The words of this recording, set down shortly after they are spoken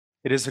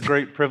It is a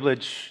great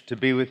privilege to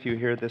be with you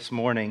here this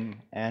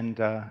morning. And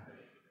to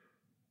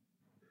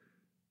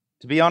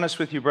be honest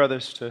with you,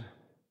 brothers,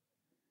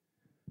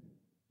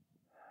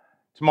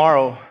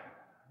 tomorrow,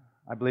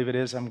 I believe it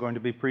is, I'm going to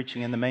be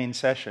preaching in the main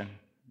session.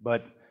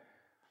 But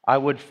I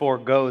would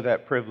forego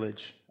that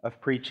privilege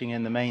of preaching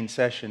in the main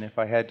session if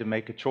I had to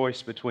make a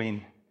choice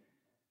between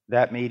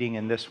that meeting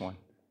and this one.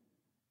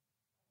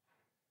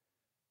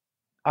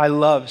 I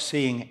love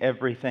seeing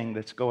everything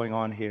that's going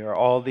on here,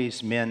 all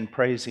these men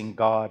praising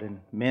God and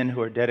men who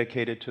are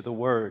dedicated to the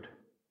Word.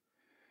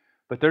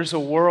 But there's a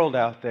world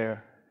out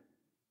there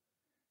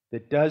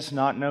that does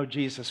not know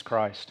Jesus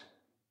Christ.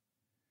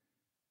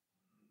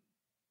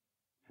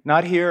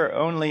 Not here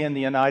only in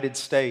the United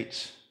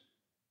States,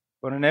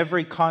 but on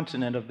every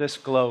continent of this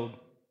globe.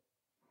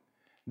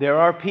 There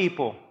are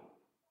people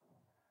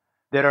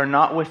that are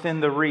not within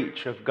the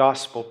reach of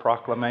gospel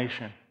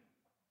proclamation.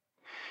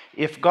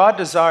 If God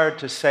desired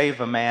to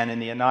save a man in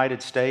the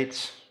United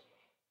States,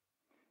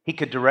 He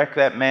could direct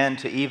that man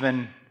to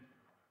even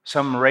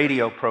some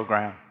radio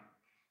program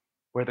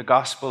where the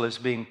gospel is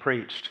being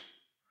preached.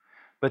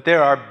 But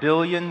there are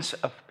billions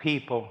of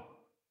people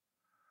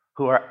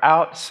who are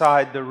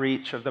outside the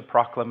reach of the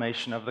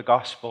proclamation of the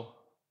gospel.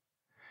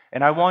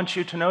 And I want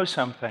you to know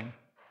something.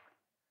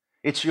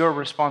 It's your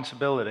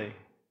responsibility.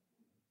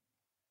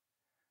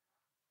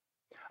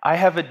 I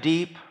have a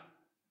deep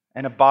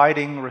and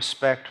abiding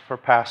respect for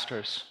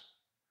pastors.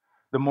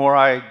 The more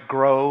I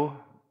grow,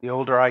 the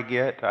older I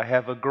get, I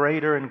have a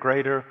greater and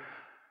greater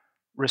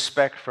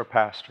respect for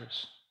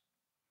pastors.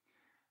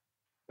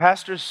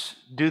 Pastors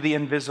do the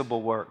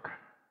invisible work.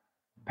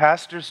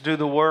 Pastors do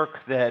the work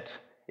that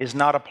is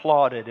not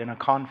applauded in a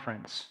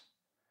conference.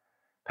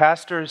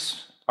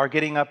 Pastors are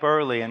getting up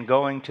early and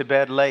going to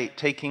bed late,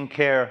 taking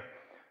care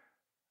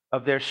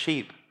of their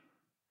sheep.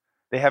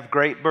 They have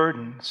great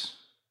burdens,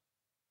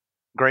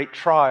 great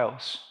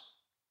trials,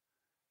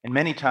 and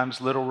many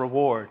times little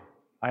reward.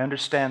 I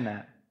understand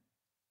that.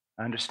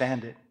 I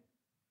understand it.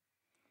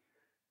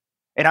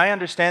 And I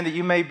understand that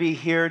you may be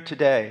here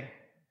today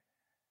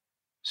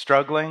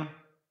struggling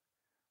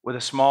with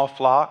a small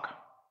flock,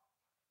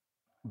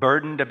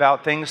 burdened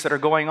about things that are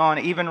going on,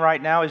 even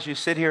right now as you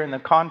sit here in the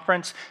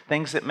conference,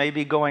 things that may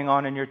be going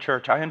on in your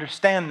church. I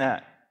understand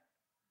that.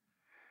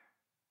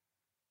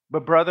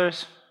 But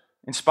brothers,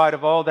 in spite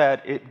of all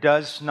that, it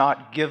does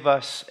not give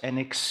us an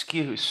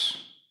excuse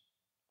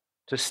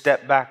to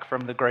step back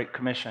from the Great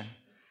Commission.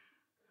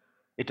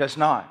 It does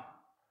not.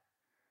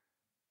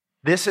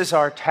 This is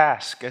our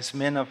task as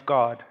men of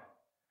God,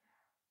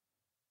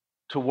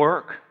 to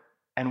work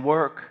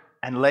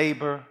and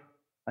labor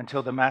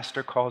until the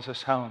Master calls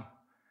us home.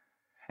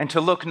 And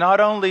to look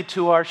not only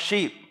to our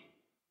sheep,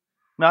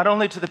 not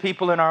only to the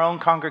people in our own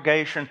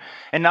congregation,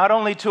 and not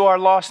only to our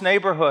lost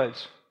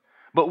neighborhoods,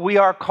 but we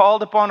are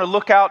called upon to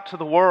look out to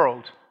the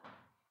world.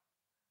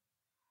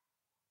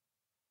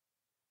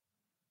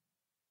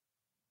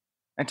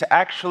 And to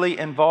actually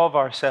involve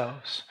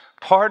ourselves.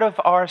 Part of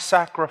our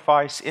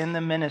sacrifice in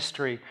the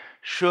ministry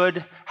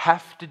should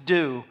have to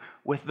do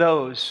with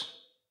those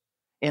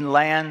in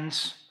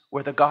lands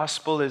where the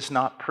gospel is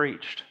not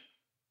preached.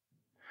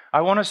 I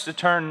want us to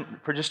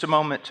turn for just a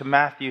moment to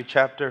Matthew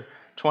chapter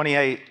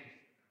 28.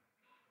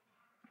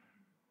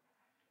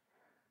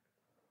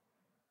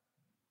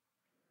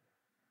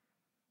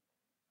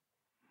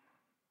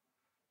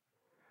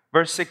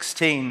 Verse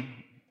 16,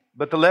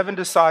 but the 11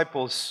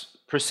 disciples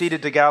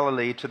proceeded to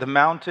Galilee, to the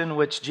mountain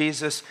which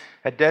Jesus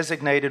had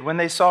designated. When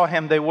they saw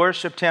him, they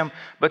worshiped him,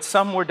 but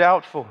some were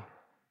doubtful.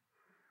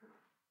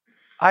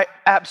 I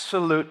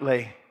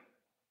absolutely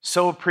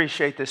so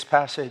appreciate this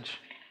passage.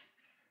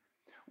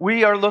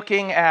 We are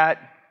looking at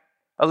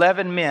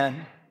 11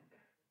 men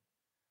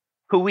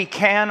who we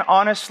can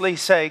honestly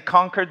say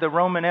conquered the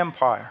Roman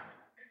Empire.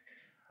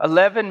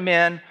 11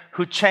 men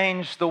who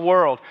changed the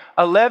world.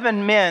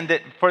 11 men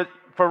that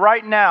for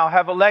right now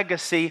have a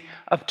legacy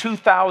of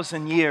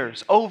 2,000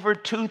 years. Over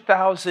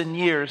 2,000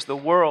 years the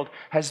world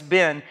has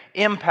been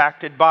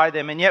impacted by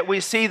them. And yet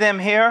we see them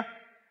here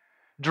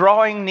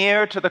drawing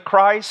near to the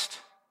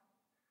Christ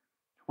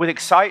with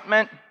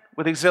excitement,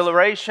 with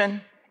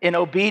exhilaration, in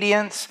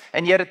obedience.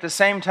 And yet at the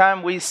same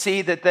time we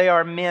see that they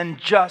are men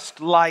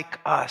just like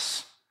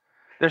us.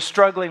 They're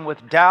struggling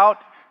with doubt.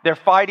 They're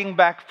fighting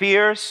back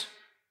fears.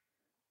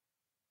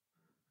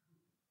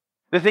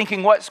 They're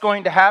thinking, what's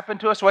going to happen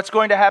to us? What's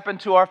going to happen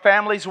to our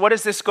families? What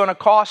is this going to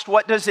cost?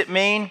 What does it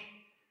mean?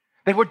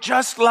 They were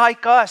just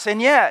like us. And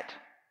yet,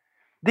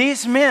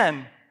 these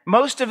men,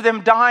 most of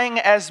them dying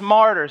as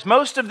martyrs,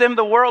 most of them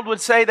the world would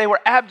say they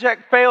were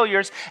abject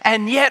failures.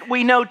 And yet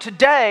we know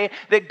today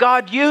that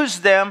God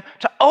used them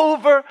to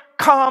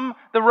overcome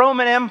the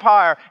Roman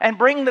Empire and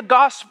bring the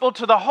gospel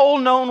to the whole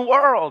known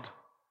world.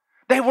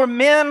 They were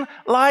men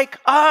like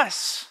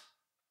us.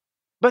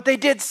 But they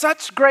did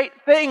such great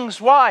things.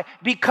 Why?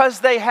 Because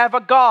they have a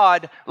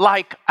God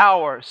like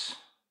ours.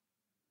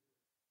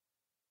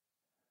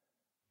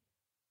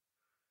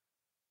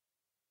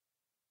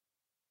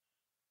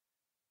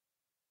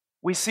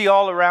 We see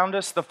all around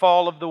us the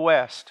fall of the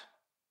West.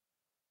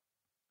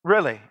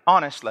 Really,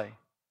 honestly.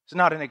 It's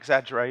not an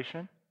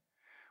exaggeration.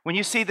 When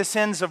you see the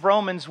sins of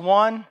Romans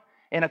 1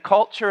 in a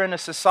culture, in a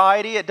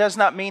society, it does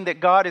not mean that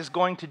God is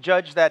going to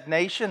judge that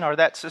nation or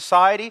that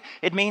society.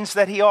 It means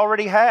that He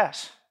already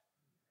has.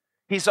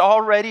 He's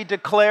already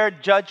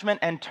declared judgment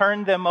and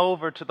turned them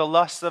over to the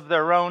lusts of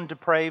their own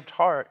depraved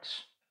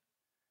hearts.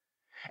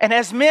 And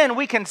as men,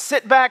 we can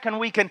sit back and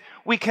we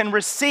can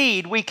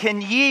recede, we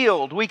can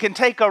yield, we can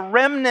take a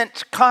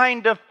remnant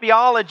kind of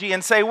theology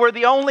and say, we're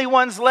the only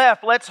ones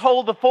left, let's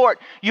hold the fort.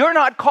 You're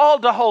not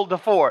called to hold the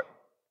fort.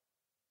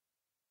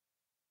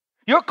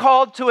 You're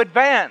called to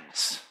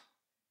advance.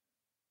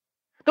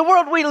 The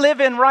world we live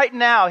in right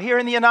now, here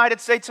in the United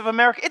States of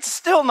America, it's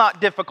still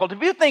not difficult.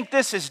 If you think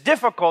this is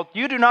difficult,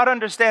 you do not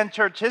understand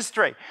church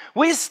history.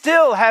 We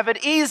still have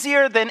it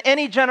easier than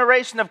any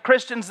generation of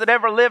Christians that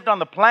ever lived on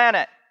the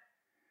planet.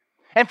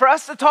 And for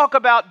us to talk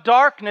about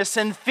darkness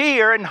and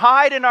fear and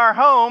hide in our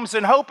homes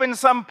and hope in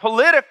some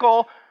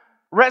political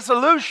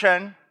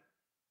resolution,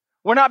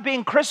 we're not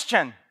being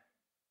Christian.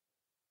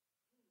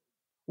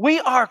 We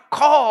are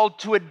called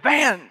to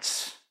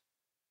advance.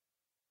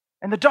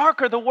 And the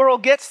darker the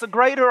world gets, the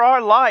greater our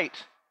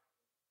light.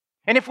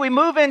 And if we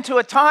move into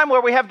a time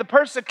where we have the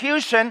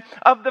persecution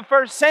of the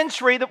first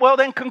century, well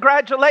then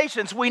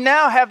congratulations. We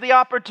now have the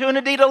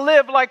opportunity to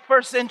live like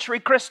first century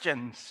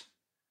Christians.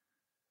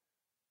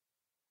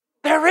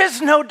 There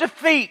is no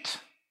defeat.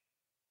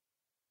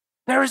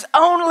 There is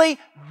only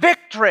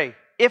victory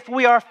if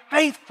we are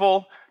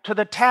faithful to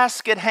the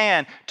task at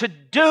hand, to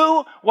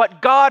do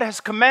what God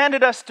has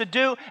commanded us to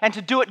do and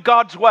to do it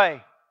God's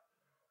way,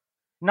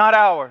 not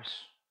ours.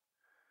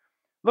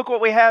 Look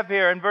what we have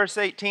here in verse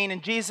 18.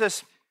 And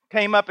Jesus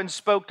came up and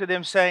spoke to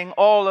them, saying,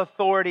 all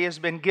authority has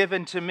been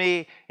given to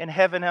me in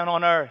heaven and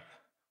on earth.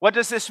 What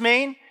does this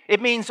mean? It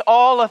means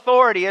all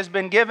authority has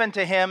been given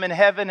to Him in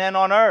heaven and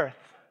on earth.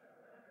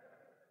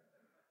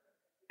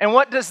 And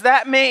what does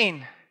that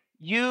mean?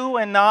 You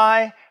and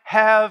I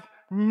have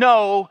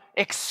no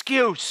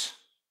excuse.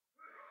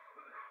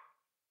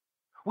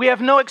 We have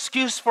no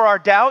excuse for our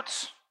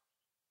doubts.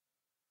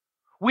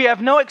 We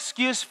have no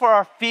excuse for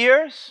our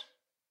fears.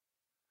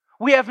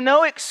 We have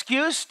no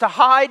excuse to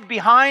hide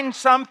behind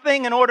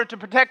something in order to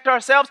protect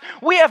ourselves.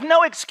 We have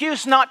no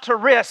excuse not to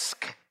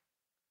risk.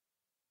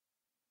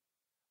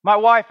 My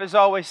wife is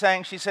always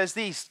saying, she says,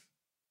 these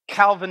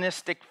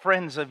Calvinistic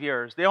friends of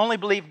yours, they only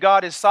believe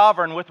God is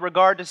sovereign with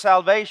regard to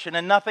salvation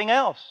and nothing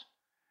else.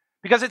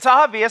 Because it's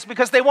obvious,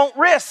 because they won't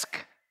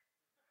risk.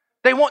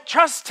 They won't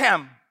trust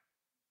Him.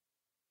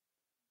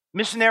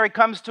 Missionary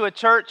comes to a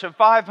church of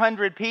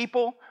 500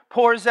 people,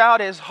 pours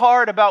out his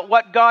heart about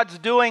what God's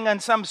doing on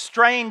some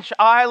strange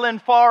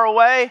island far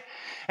away,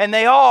 and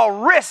they all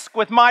risk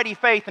with mighty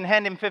faith and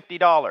hand him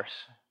 $50.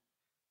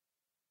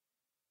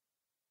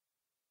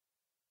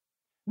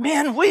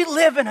 Men, we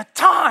live in a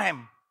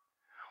time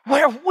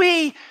where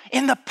we,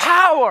 in the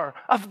power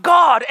of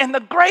God and the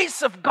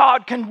grace of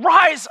God, can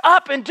rise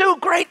up and do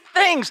great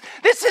things.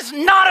 This is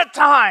not a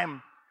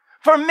time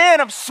for men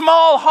of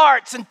small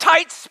hearts and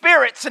tight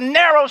spirits and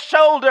narrow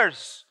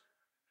shoulders.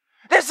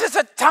 This is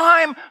a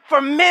time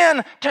for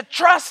men to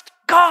trust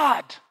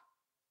God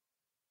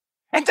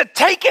and to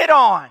take it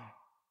on.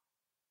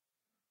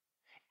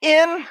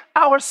 In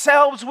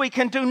ourselves we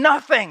can do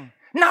nothing.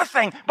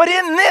 Nothing. But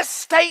in this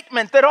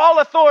statement that all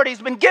authority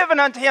has been given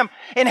unto Him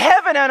in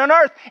heaven and on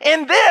earth,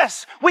 in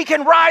this we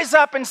can rise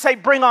up and say,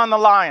 bring on the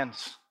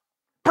lions.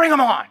 Bring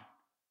them on.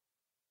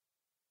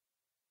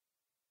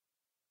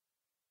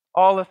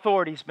 All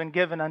authority has been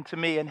given unto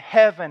me in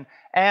heaven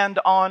and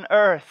on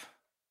earth.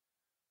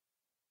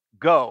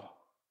 Go.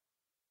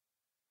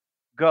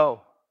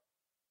 Go.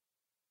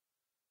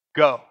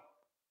 Go.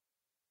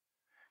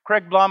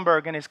 Craig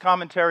Blomberg, in his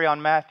commentary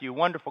on Matthew,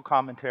 wonderful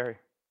commentary,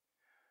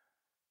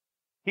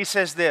 he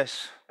says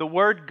this: the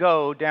word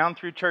go down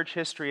through church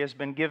history has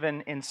been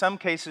given in some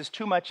cases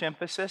too much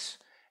emphasis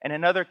and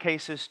in other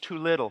cases too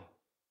little.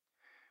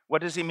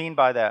 What does he mean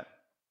by that?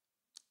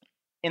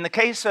 In the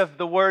case of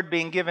the word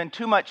being given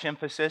too much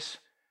emphasis,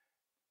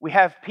 we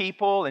have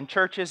people and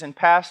churches and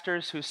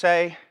pastors who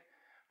say,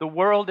 the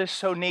world is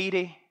so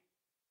needy,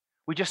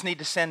 we just need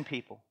to send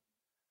people.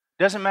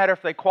 Doesn't matter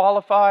if they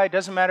qualify,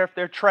 doesn't matter if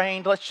they're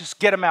trained, let's just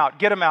get them out,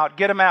 get them out,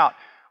 get them out.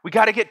 We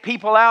got to get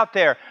people out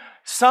there.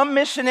 Some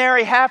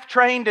missionary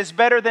half-trained is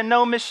better than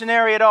no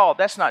missionary at all.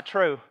 That's not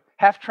true.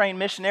 Half-trained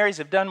missionaries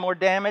have done more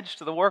damage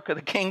to the work of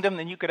the kingdom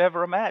than you could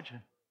ever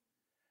imagine.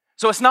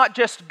 So it's not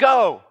just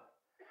go.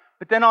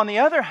 But then on the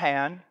other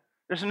hand,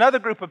 there's another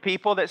group of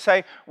people that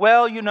say,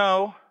 well, you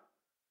know,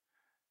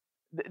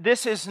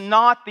 this is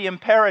not the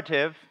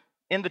imperative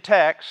in the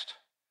text.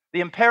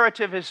 The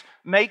imperative is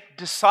make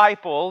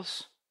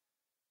disciples.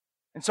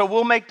 And so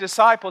we'll make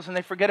disciples, and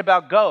they forget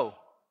about go.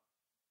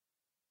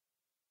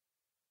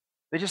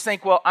 They just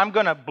think, well, I'm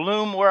going to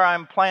bloom where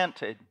I'm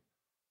planted.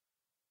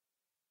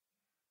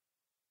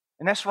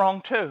 And that's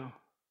wrong too.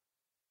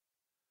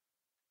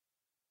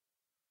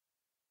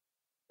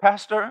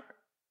 Pastor,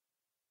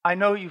 I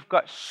know you've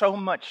got so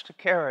much to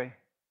carry,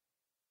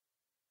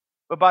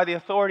 but by the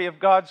authority of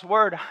God's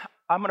word,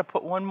 I'm going to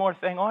put one more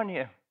thing on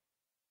you.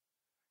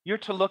 You're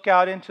to look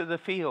out into the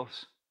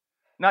fields,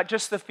 not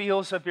just the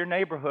fields of your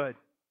neighborhood,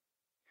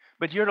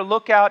 but you're to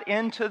look out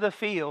into the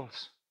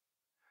fields,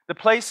 the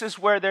places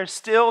where there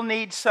still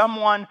needs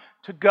someone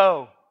to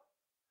go.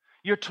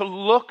 You're to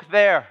look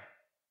there.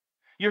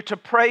 You're to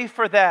pray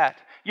for that.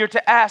 You're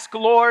to ask,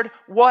 Lord,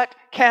 what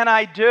can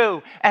I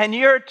do? And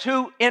you're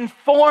to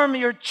inform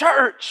your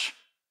church.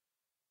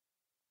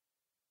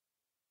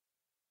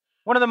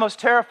 One of the most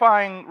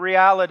terrifying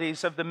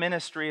realities of the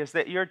ministry is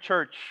that your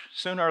church,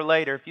 sooner or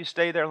later, if you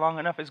stay there long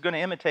enough, is going to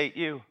imitate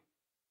you.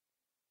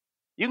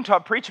 You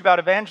can preach about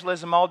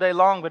evangelism all day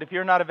long, but if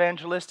you're not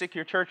evangelistic,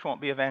 your church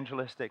won't be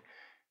evangelistic.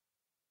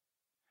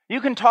 You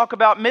can talk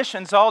about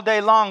missions all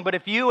day long, but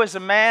if you as a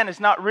man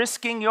is not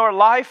risking your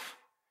life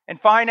and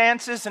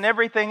finances and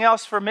everything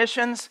else for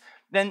missions,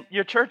 then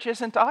your church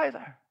isn't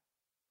either.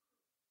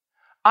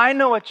 I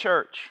know a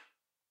church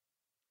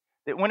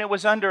that when it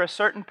was under a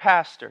certain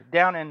pastor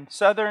down in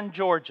southern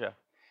Georgia,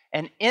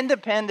 an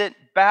independent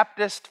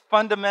Baptist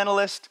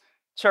fundamentalist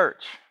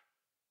church,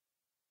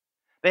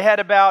 they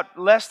had about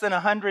less than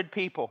 100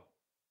 people.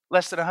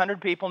 Less than 100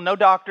 people, no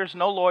doctors,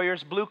 no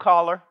lawyers, blue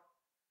collar.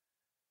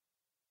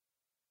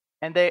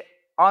 And they,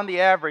 on the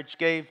average,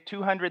 gave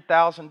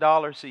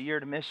 $200,000 a year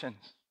to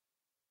missions.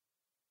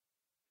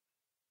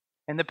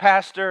 And the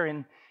pastor,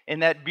 in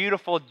that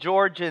beautiful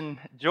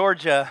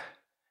Georgia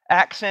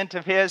accent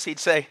of his, he'd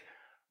say,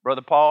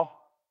 Brother Paul,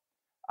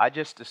 I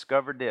just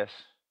discovered this.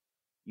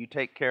 You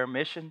take care of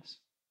missions,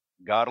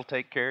 God will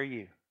take care of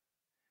you. And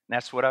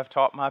that's what I've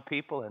taught my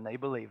people, and they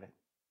believe it.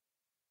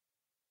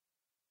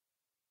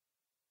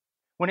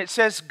 When it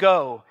says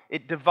go,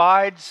 it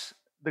divides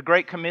the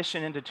Great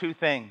Commission into two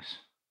things.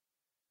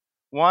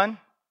 One,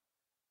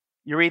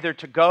 you're either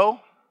to go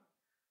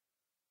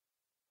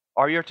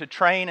or you're to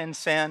train and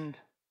send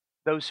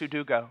those who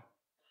do go.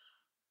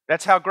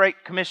 That's how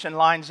Great Commission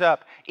lines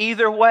up.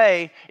 Either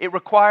way, it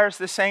requires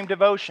the same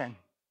devotion.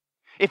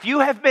 If you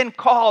have been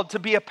called to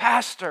be a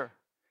pastor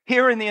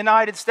here in the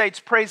United States,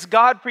 praise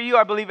God for you.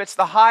 I believe it's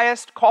the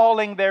highest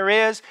calling there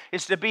is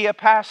to be a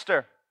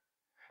pastor.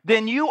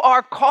 Then you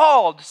are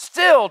called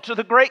still to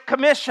the Great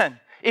Commission.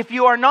 If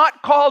you are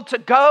not called to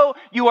go,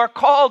 you are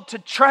called to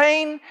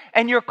train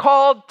and you're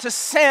called to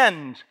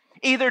send,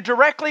 either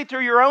directly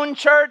through your own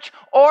church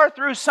or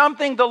through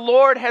something the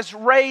Lord has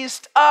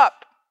raised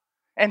up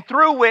and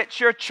through which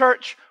your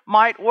church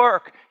might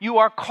work. You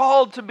are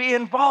called to be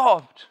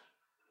involved.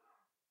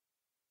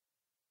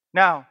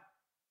 Now,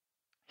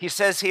 he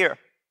says here,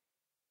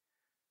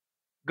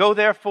 go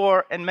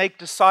therefore and make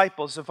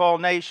disciples of all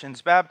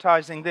nations,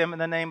 baptizing them in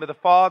the name of the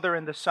Father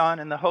and the Son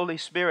and the Holy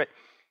Spirit,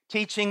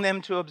 teaching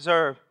them to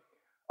observe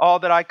all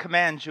that I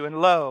command you.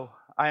 And lo,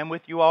 I am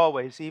with you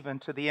always, even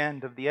to the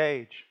end of the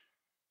age.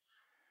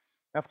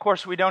 Now, of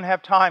course, we don't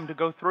have time to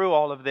go through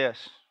all of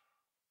this.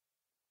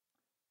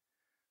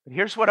 But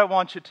here's what I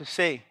want you to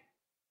see.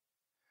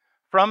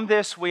 From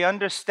this, we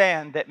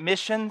understand that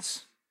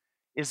missions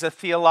is a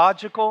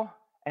theological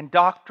and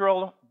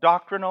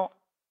doctrinal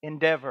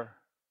endeavor.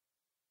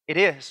 It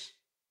is.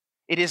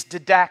 It is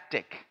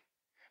didactic.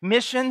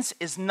 Missions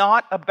is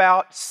not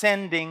about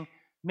sending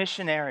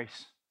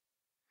missionaries.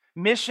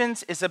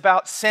 Missions is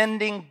about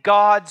sending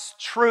God's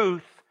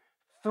truth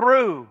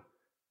through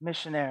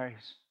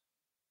missionaries.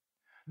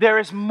 There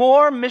is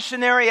more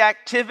missionary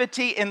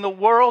activity in the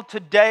world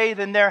today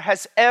than there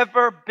has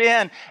ever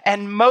been,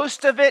 and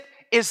most of it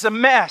is a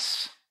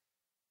mess.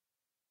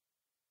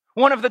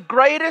 One of the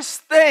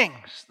greatest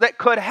things that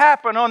could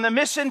happen on the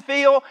mission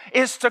field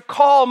is to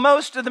call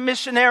most of the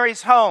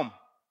missionaries home.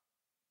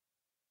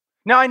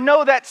 Now, I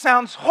know that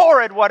sounds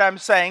horrid what I'm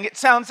saying. It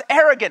sounds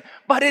arrogant,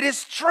 but it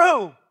is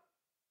true.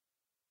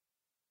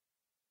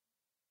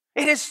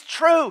 It is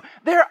true.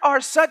 There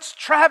are such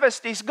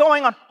travesties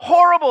going on,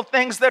 horrible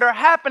things that are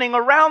happening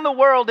around the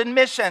world in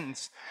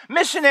missions.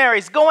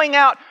 Missionaries going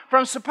out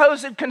from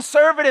supposed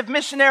conservative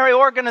missionary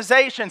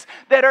organizations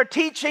that are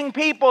teaching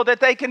people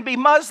that they can be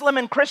Muslim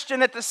and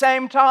Christian at the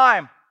same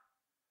time.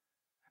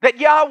 That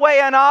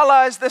Yahweh and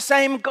Allah is the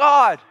same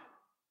God.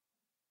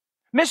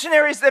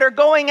 Missionaries that are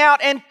going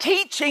out and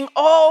teaching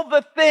all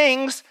the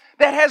things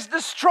that has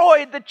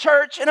destroyed the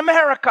church in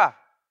America.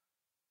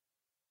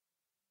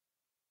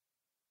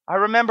 I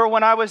remember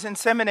when I was in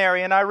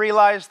seminary and I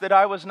realized that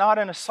I was not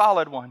in a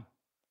solid one.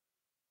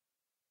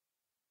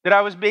 That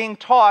I was being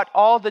taught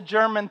all the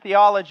German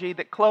theology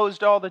that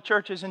closed all the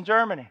churches in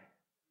Germany.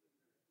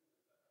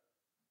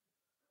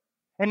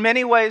 In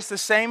many ways, the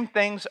same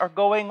things are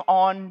going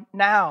on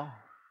now.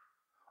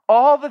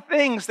 All the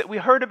things that we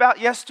heard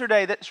about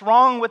yesterday that's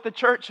wrong with the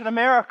church in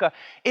America,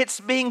 it's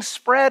being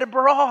spread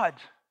abroad.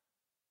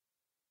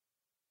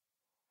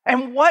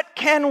 And what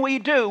can we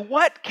do?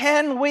 What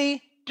can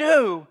we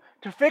do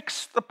to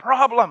fix the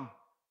problem?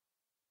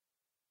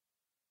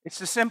 It's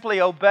to simply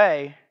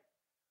obey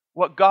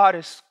what God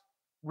has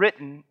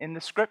written in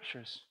the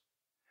Scriptures.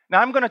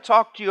 Now, I'm going to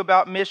talk to you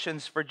about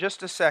missions for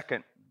just a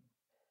second.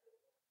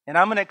 And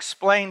I'm going to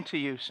explain to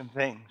you some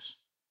things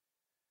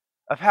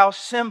of how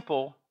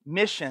simple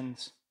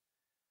missions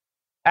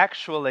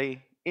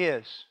actually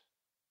is.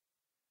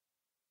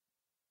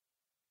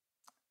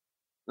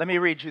 Let me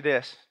read you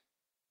this.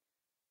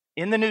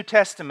 In the New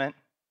Testament,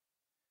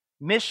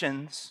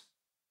 missions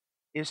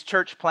is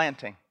church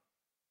planting.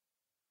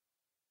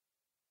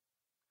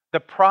 The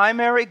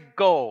primary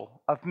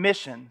goal of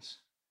missions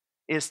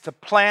is to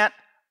plant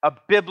a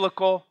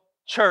biblical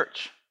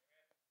church.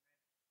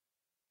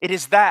 It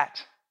is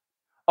that.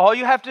 All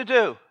you have to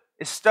do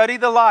is study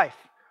the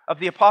life of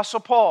the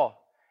Apostle Paul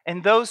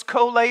and those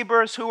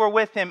co-laborers who were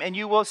with him, and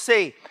you will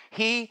see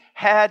he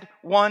had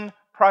one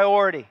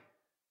priority.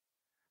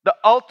 The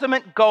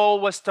ultimate goal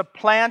was to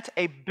plant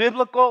a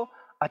biblical,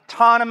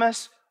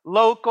 autonomous,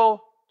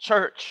 local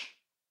church.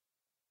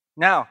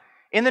 Now,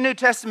 in the New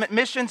Testament,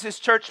 missions is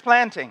church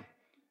planting.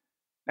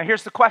 Now,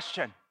 here's the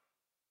question.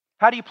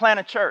 How do you plant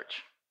a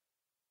church?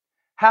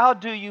 How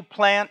do you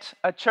plant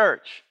a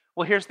church?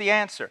 Well, here's the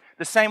answer.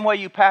 The same way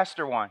you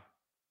pastor one.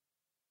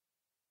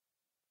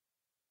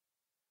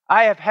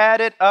 I have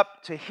had it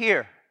up to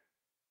here.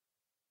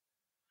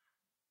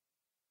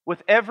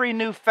 With every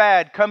new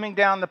fad coming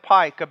down the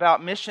pike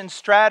about mission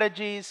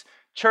strategies,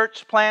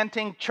 church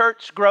planting,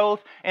 church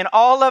growth, and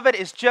all of it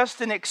is just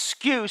an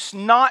excuse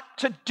not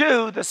to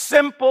do the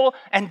simple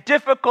and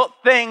difficult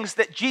things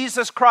that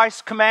Jesus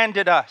Christ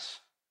commanded us.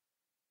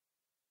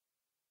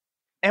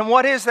 And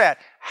what is that?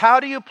 How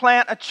do you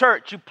plant a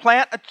church? You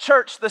plant a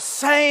church the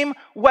same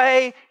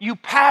way you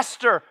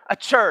pastor a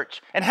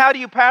church. And how do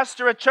you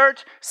pastor a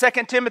church?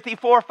 2 Timothy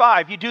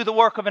 4:5. You do the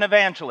work of an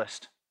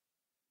evangelist.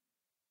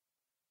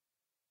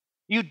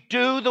 You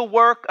do the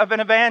work of an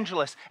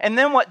evangelist. And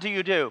then what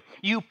do?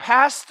 You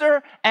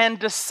pastor and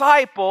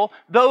disciple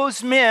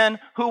those men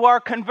who are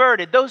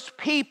converted, those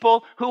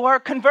people who are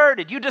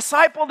converted. You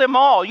disciple them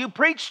all. You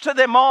preach to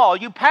them all.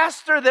 You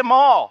pastor them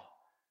all.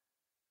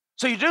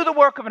 So you do the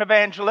work of an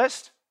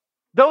evangelist.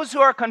 Those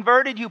who are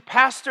converted, you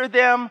pastor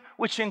them,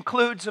 which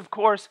includes, of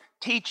course,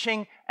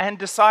 teaching and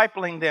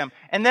discipling them.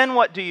 And then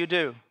what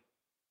do?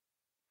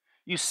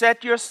 You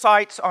set your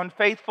sights on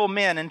faithful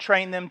men and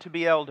train them to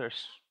be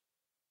elders.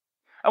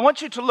 I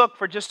want you to look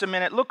for just a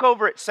minute. Look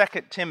over at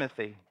 2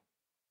 Timothy.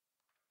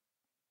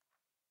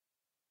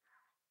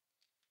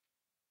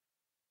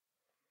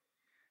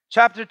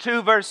 Chapter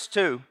 2, verse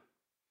 2.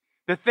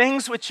 The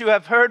things which you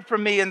have heard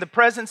from me in the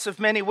presence of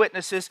many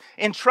witnesses,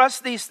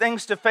 entrust these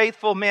things to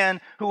faithful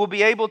men who will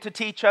be able to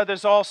teach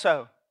others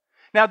also.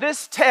 Now,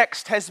 this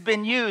text has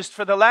been used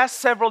for the last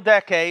several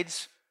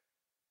decades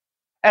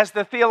as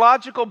the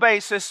theological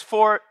basis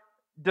for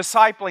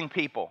discipling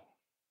people.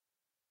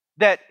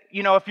 That,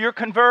 if you're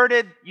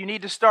converted, you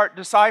need to start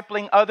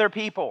discipling other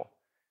people.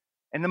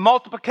 And the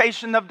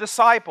multiplication of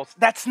disciples.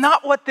 That's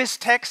not what this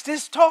text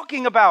is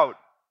talking about.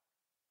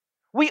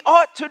 We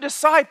ought to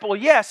disciple,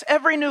 yes,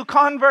 every new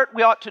convert,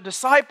 we ought to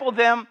disciple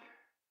them.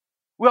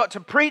 We ought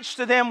to preach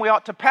to them, we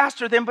ought to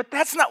pastor them, but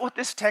that's not what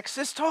this text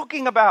is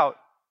talking about.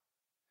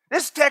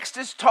 This text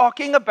is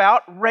talking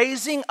about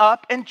raising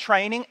up and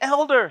training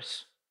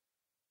elders.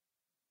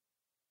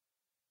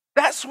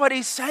 That's what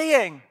he's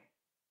saying.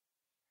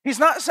 He's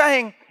not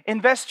saying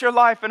invest your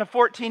life in a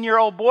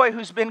 14-year-old boy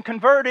who's been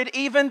converted,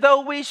 even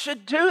though we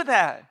should do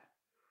that.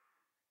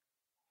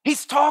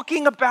 He's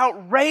talking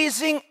about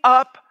raising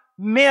up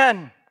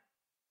men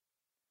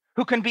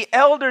who can be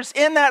elders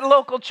in that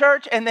local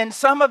church, and then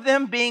some of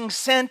them being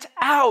sent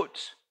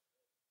out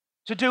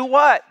to do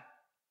what?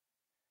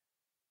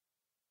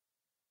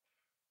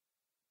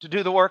 To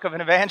do the work of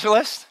an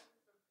evangelist,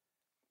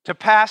 to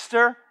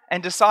pastor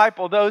and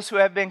disciple those who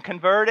have been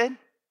converted.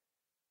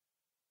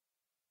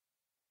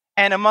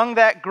 And among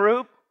that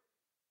group,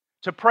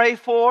 to pray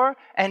for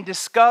and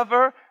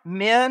discover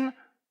men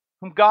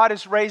whom God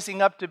is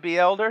raising up to be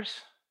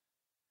elders.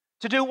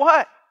 To do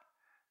what?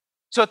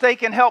 So that they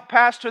can help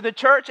pastor the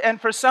church,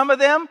 and for some of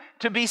them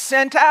to be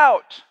sent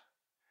out.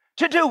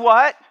 To do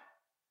what?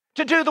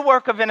 To do the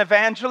work of an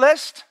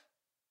evangelist.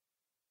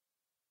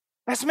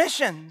 That's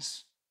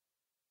missions.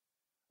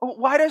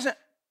 Why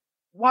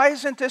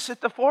isn't this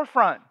at the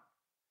forefront?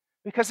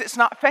 Because it's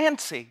not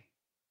fancy.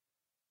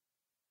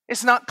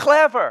 It's not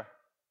clever.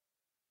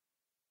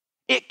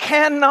 It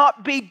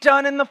cannot be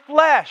done in the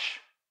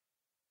flesh.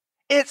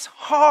 It's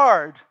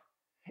hard.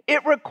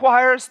 It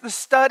requires the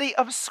study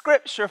of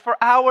Scripture for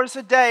hours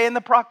a day and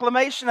the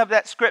proclamation of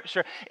that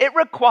Scripture. It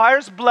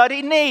requires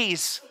bloody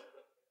knees.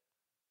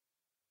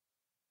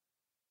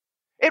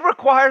 It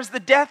requires the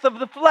death of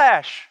the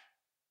flesh.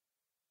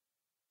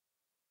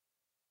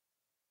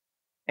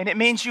 And it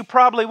means you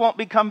probably won't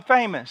become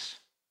famous.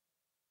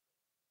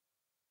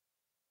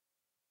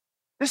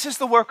 This is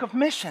the work of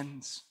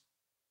missions.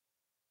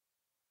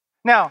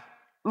 Now,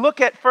 look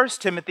at 1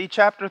 Timothy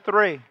chapter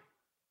 3.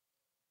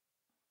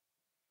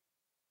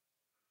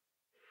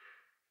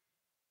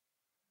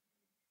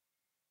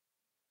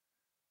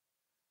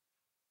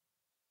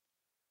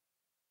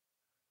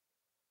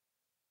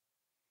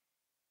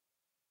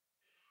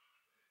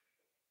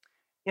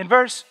 In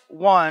verse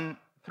 1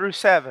 through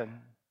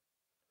 7,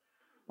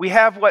 we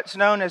have what's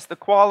known as the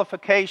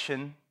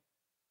qualification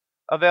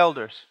of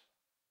elders,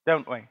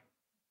 don't we?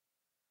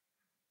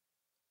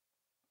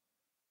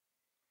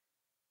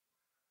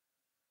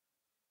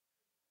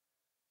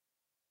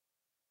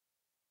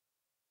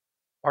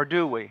 Or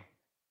do we?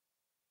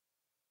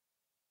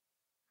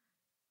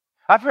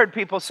 I've heard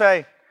people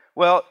say,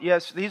 well,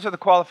 yes, these are the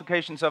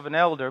qualifications of an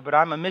elder, but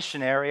I'm a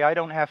missionary. I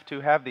don't have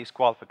to have these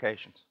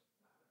qualifications.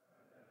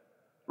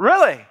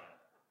 Really?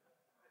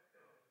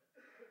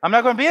 I'm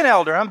not going to be an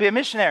elder. I'm going to be a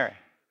missionary.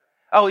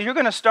 Oh, you're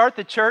going to start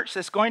the church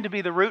that's going to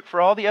be the root for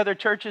all the other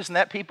churches in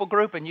that people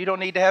group, and you don't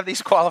need to have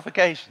these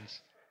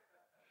qualifications.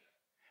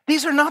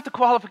 These are not the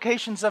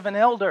qualifications of an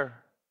elder,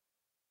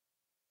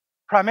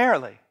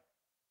 primarily.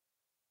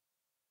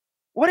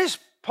 What is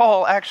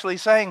Paul actually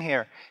saying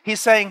here?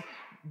 He's saying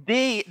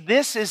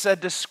this is a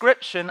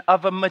description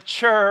of a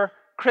mature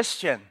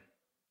Christian.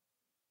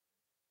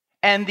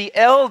 And the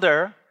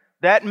elder,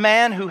 that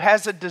man who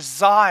has a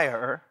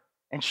desire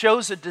and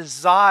shows a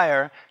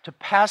desire to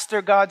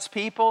pastor God's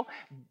people,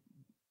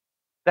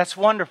 that's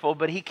wonderful,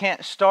 but he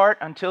can't start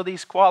until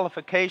these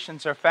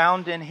qualifications are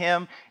found in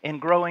him in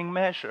growing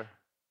measure.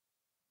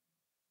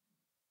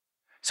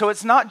 So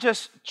it's not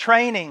just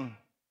training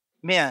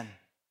men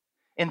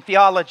in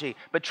theology,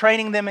 but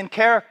training them in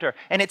character.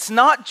 And it's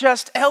not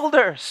just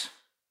elders.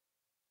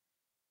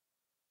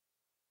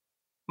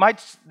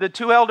 The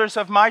 2 elders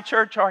of my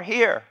church are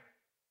here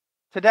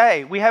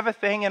today. We have a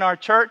thing in our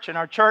church and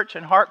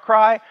Heart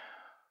Cry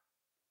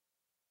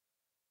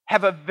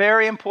have a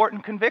very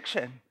important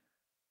conviction.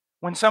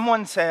 When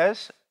someone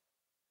says,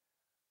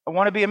 I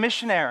want to be a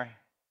missionary,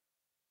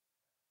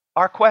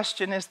 our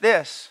question is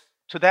this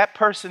to that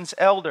person's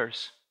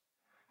elders: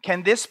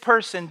 can this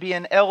person be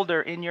an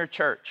elder in your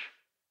church?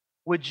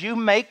 Would you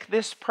make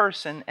this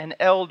person an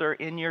elder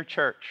in your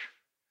church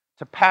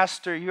to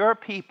pastor your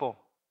people?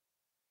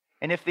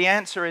 And if the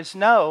answer is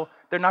no,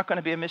 they're not going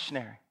to be a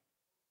missionary.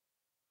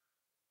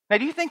 Now,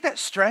 do you think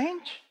that's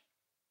strange?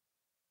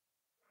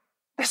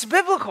 That's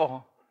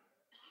biblical.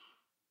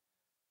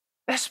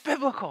 That's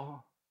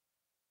biblical.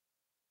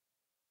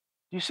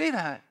 Do you see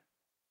that?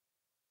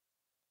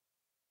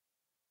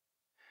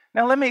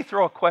 Now, let me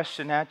throw a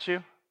question at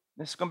you.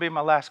 This is going to be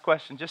my last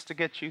question, just to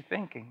get you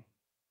thinking.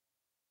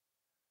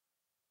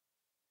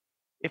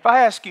 If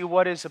I ask you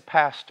what is a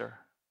pastor,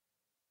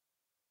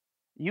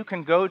 you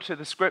can go to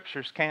the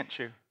scriptures, can't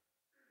you?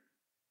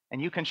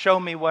 And you can show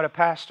me what a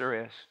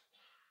pastor is.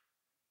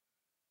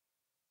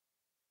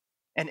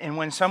 And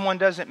when someone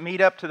doesn't meet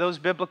up to those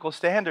biblical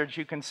standards,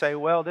 you can say,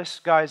 well, this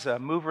guy's a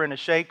mover and a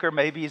shaker.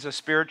 Maybe he's a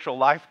spiritual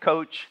life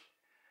coach.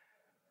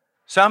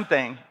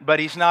 Something, but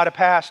he's not a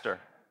pastor.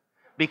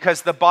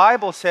 Because the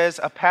Bible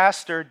says a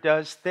pastor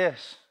does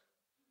this.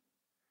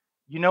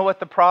 You know what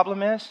the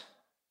problem is?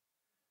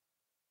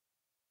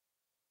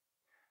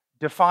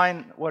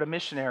 Define what a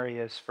missionary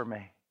is for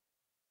me.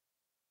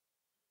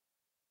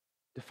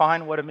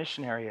 Define what a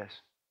missionary is.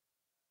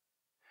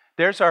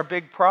 There's our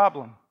big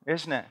problem,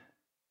 isn't it?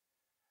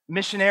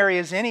 Missionary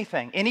is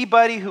anything.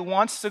 Anybody who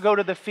wants to go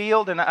to the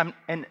field,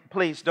 and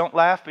please don't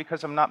laugh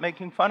because I'm not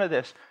making fun of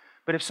this,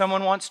 but if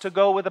someone wants to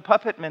go with a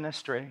puppet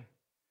ministry,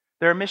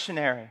 they're a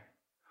missionary.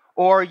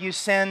 Or you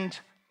send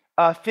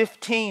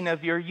 15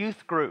 of your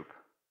youth group.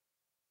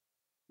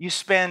 You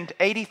spend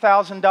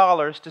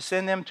 $80,000 to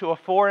send them to a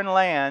foreign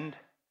land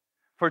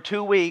for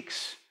 2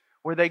 weeks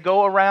where they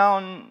go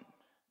around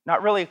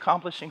not really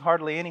accomplishing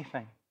hardly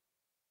anything.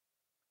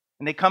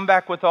 And they come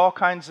back with all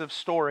kinds of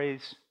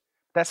stories.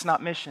 That's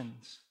not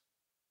missions.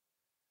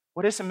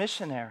 What is a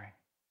missionary? I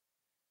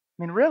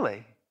mean,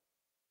 really?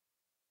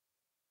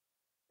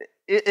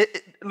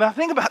 Now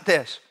think about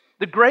this.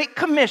 The Great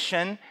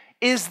Commission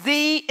is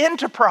the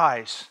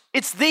enterprise.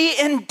 It's the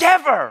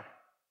endeavor.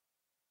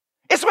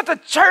 It's what the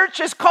church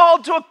is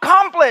called to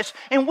accomplish.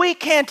 And we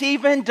can't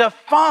even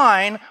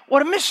define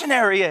what a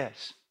missionary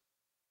is.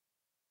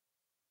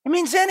 It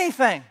means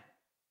anything.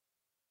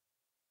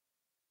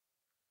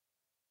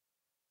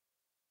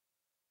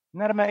 Isn't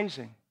that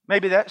amazing?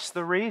 Maybe that's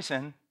the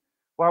reason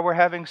why we're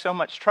having so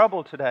much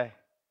trouble today.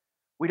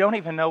 We don't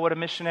even know what a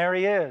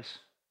missionary is.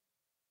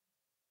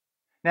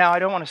 Now, I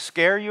don't want to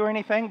scare you or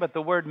anything, but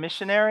the word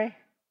missionary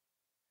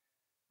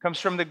comes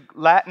from the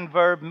Latin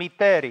verb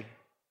mittere.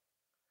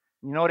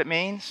 You know what it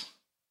means?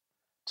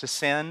 To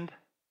send.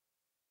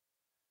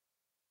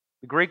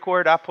 The Greek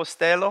word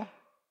apostello,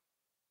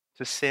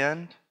 to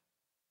send,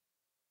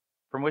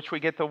 from which we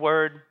get the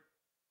word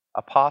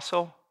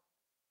apostle.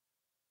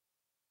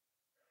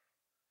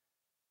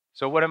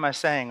 So what am I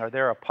saying? Are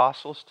there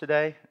apostles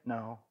today?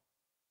 No.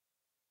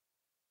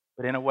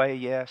 But in a way,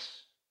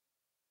 yes.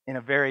 In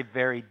a very,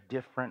 very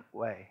different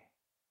way.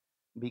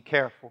 Be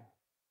careful.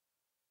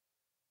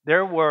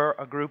 There were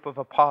a group of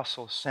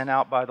apostles sent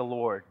out by the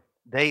Lord.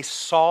 They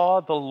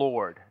saw the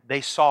Lord.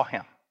 They saw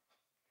Him.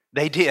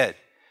 They did.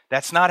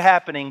 That's not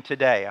happening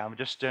today. I'm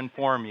just to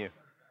inform you.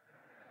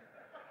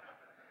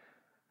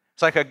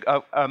 It's like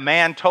a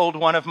man told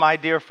one of my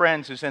dear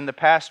friends who's in the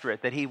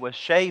pastorate that he was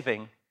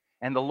shaving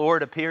and the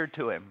Lord appeared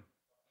to him.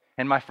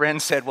 And my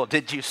friend said, well,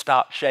 did you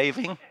stop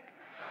shaving?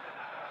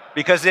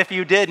 Because if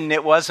you didn't,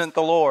 it wasn't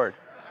the Lord.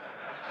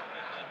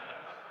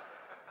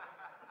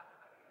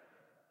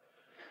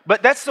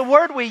 But that's the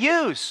word we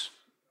use.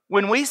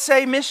 When we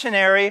say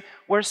missionary,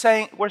 we're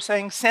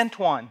saying sent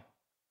one.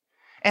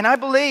 And I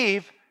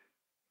believe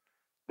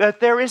that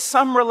there is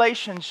some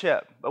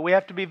relationship, but we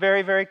have to be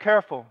very, very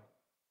careful.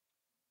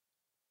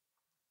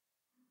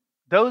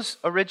 Those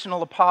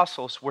original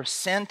apostles were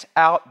sent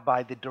out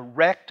by the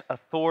direct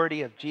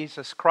authority of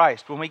Jesus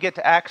Christ. When we get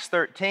to Acts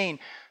 13,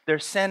 they're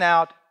sent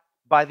out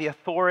by the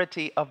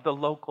authority of the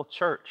local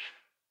church.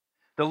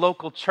 The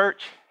local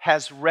church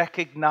has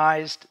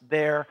recognized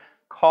their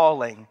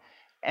calling,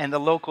 and the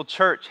local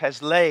church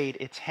has laid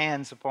its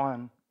hands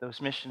upon those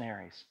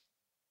missionaries.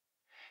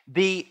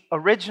 The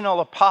original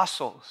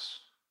apostles,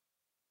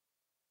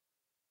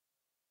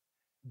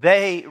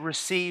 they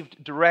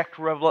received direct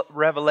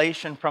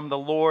revelation from the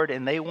Lord,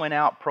 and they went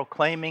out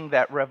proclaiming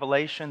that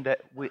revelation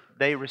that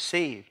they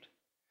received.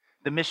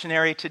 The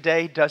missionary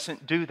today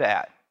doesn't do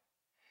that.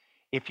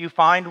 If you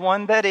find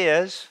one that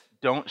is,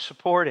 don't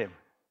support him.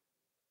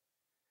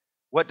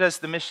 What does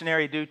the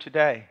missionary do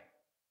today?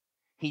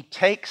 He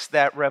takes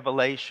that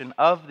revelation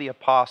of the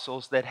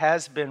apostles that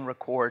has been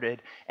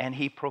recorded and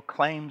he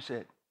proclaims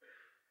it.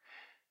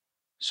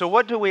 So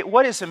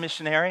what is a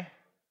missionary?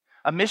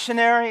 A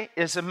missionary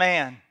is a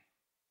man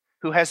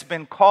who has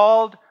been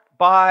called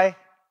by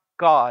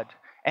God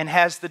and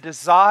has the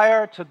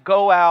desire to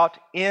go out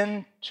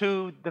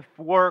into the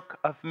work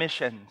of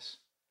missions.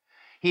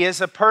 He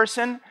is a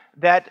person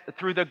that,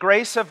 through the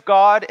grace of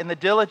God and the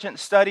diligent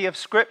study of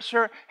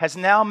Scripture, has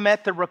now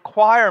met the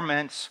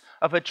requirements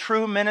of a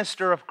true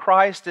minister of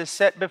Christ as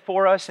set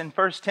before us in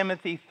 1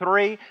 Timothy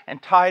 3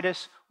 and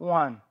Titus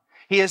 1.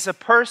 He is a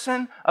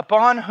person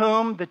upon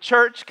whom the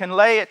church can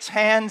lay its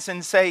hands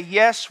and say,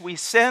 yes, we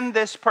send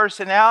this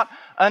person out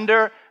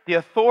under the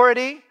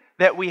authority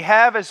that we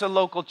have as a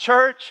local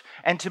church,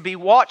 and to be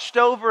watched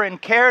over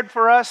and cared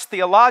for us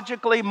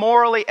theologically,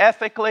 morally,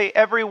 ethically,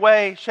 every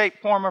way,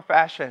 shape, form, or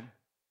fashion.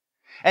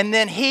 And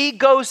then he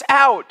goes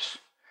out.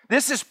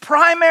 This is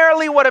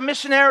primarily what a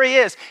missionary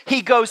is.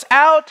 He goes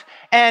out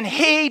and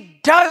he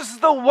does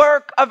the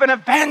work of an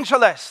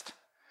evangelist.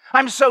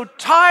 I'm so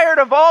tired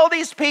of all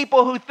these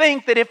people who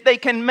think that if they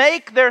can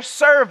make their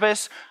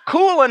service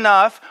cool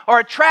enough or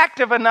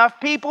attractive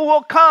enough, people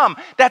will come.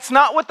 That's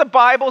not what the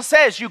Bible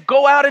says. You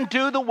go out and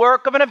do the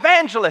work of an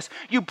evangelist.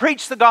 You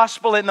preach the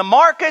gospel in the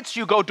markets.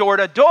 You go door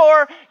to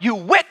door. You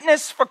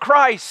witness for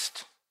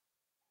Christ.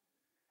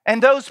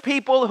 And those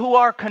people who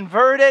are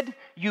converted,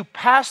 you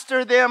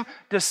pastor them,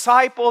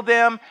 disciple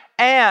them,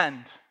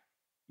 and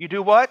you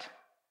do what?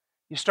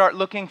 You start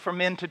looking for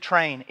men to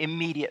train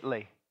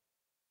immediately.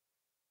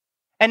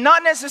 And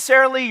not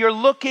necessarily you're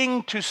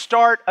looking to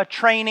start a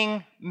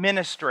training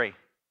ministry.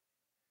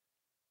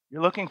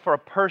 You're looking for a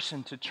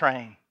person to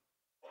train.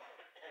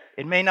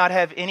 It may not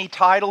have any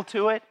title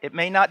to it. It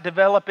may not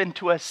develop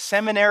into a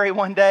seminary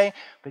one day,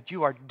 but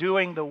you are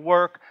doing the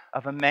work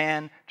of a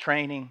man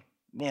training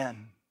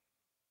men.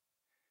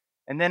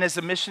 And then as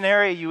a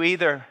missionary, you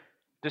either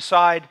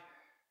decide,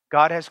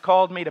 God has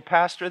called me to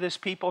pastor this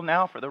people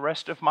now for the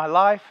rest of my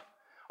life,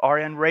 or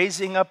in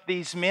raising up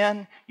these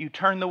men, you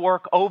turn the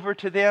work over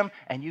to them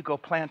and you go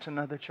plant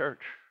another church.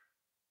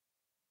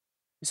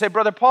 You say,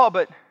 Brother Paul,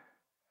 but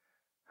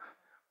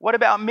what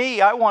about me?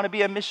 I want to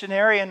be a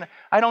missionary and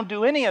I don't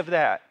do any of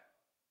that.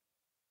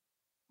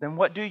 Then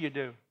what do you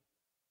do?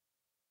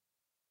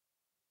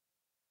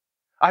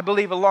 I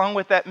believe along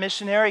with that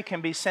missionary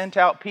can be sent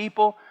out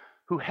people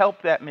who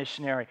help that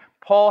missionary.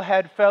 Paul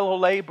had fellow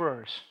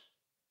laborers.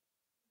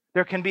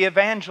 There can be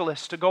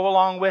evangelists to go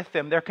along with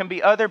them. There can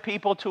be other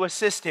people to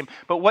assist him.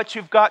 But what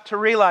you've got to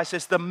realize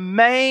is the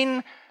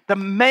main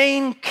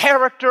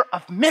character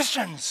of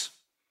missions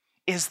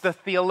is the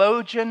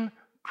theologian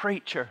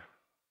preacher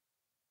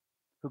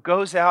who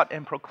goes out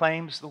and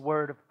proclaims the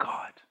word of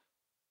God.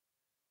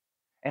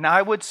 And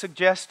I would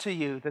suggest to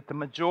you that the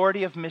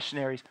majority of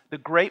missionaries, the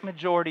great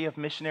majority of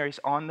missionaries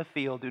on the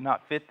field do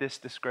not fit this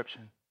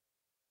description.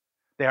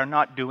 They are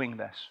not doing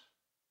this.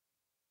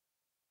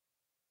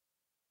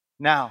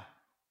 Now,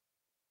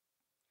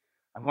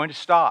 I'm going to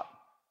stop.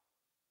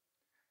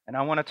 And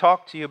I want to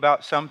talk to you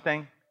about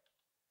something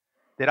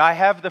that I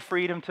have the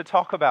freedom to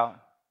talk about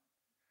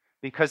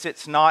because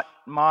it's not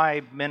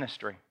my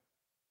ministry.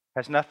 It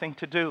has nothing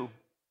to do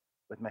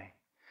with me.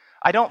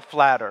 I don't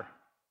flatter,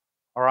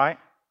 all right?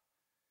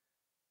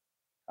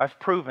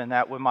 I've proven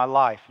that with my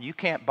life. You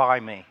can't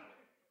buy me.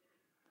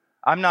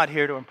 I'm not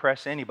here to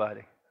impress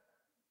anybody.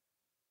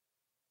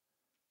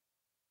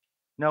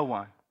 No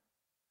one.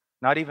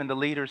 Not even the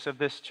leaders of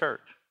this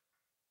church.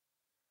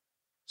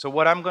 So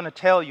what I'm going to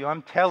tell you,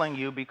 I'm telling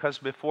you because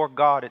before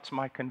God, it's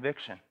my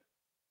conviction.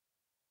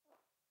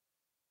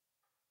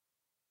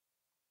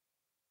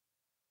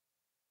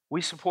 We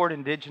support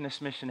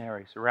indigenous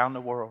missionaries around the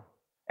world.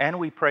 And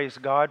we praise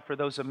God for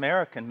those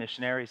American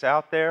missionaries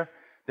out there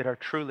that are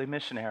truly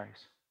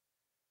missionaries.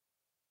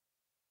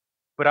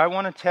 But I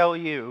want to tell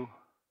you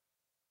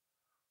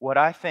what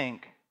I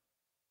think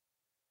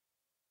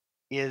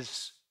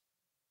is,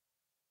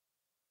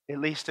 at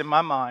least in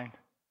my mind,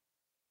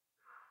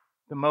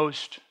 the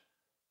most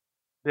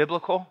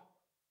biblical,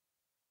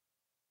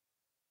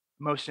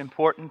 most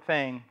important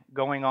thing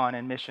going on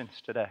in missions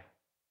today.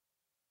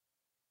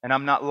 And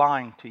I'm not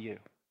lying to you.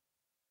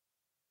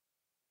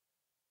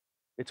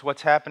 It's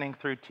what's happening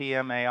through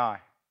TMAI.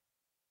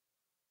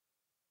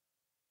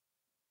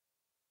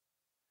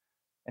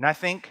 And I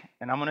think,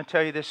 and I'm going to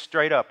tell you this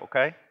straight up,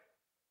 okay?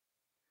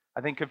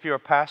 I think if you're a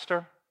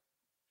pastor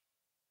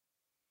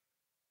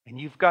and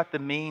you've got the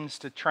means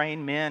to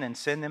train men and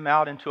send them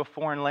out into a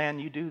foreign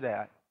land, you do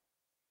that.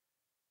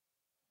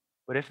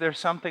 But if there's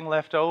something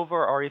left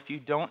over, or if you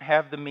don't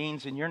have the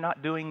means and you're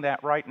not doing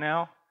that right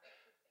now,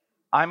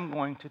 I'm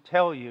going to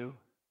tell you,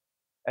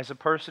 as a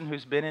person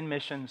who's been in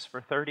missions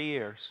for 30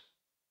 years,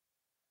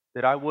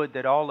 that I would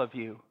that all of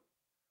you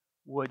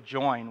would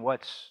join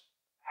what's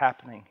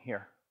happening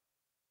here.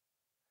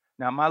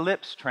 Now, my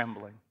lips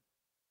trembling,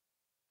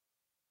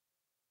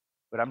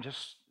 but I'm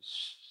just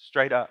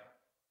straight up.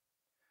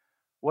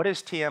 What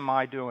is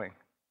TMI doing?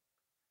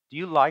 Do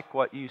you like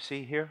what you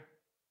see here?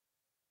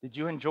 Did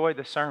you enjoy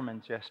the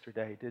sermons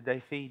yesterday? Did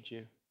they feed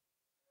you?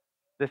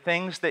 The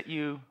things that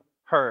you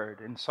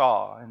heard and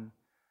saw, and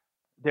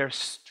their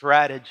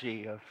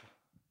strategy of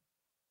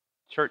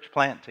church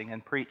planting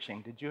and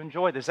preaching, did you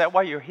enjoy this? Is that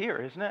why you're here,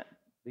 isn't it?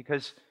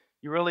 Because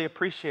you really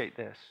appreciate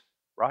this,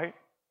 right?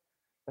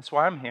 That's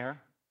why I'm here.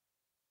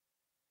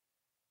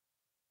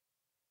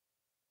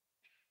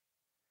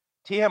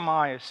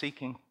 TMI is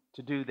seeking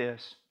to do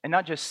this, and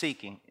not just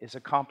seeking, is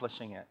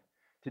accomplishing it,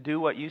 to do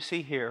what you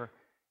see here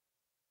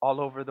all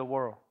over the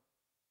world.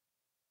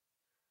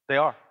 They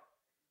are.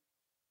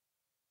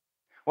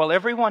 While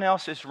everyone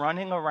else is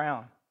running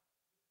around,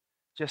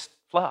 just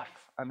fluff,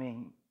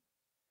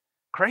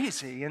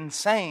 crazy,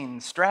 insane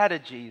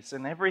strategies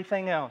and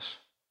everything else.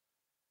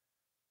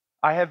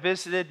 I have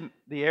visited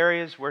the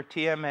areas where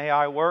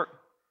TMAI work,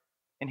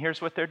 and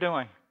here's what they're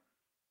doing.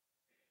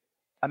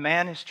 A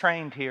man is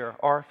trained here,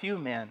 or a few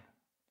men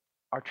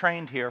are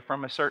trained here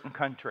from a certain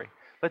country.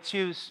 Let's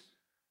use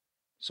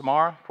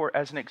Samara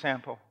as an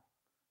example.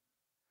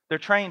 They're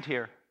trained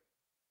here.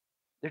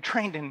 They're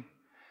trained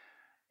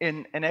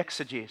in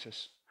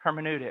exegesis,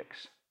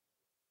 hermeneutics,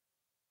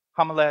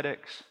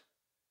 homiletics,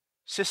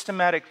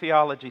 systematic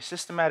theology,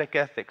 systematic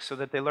ethics, so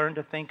that they learn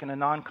to think in a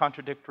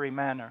non-contradictory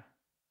manner.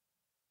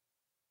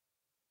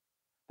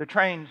 They're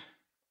trained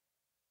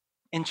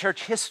in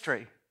church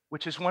history,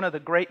 which is one of the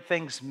great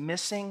things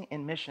missing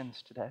in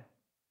missions today.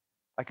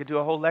 I could do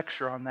a whole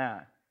lecture on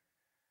that.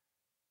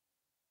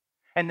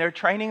 And they're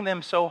training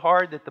them so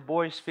hard that the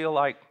boys feel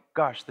like,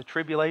 gosh, the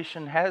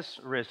tribulation has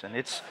risen.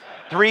 It's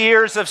 3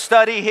 years of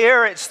study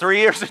here. It's 3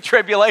 years of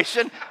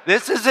tribulation.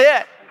 This is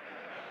it.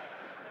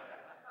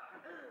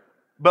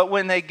 But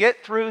when they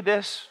get through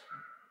this,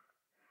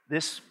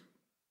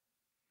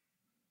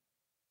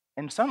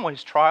 in some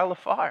ways, trial of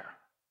fire,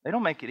 they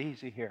don't make it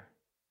easy here,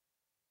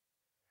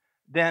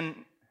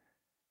 then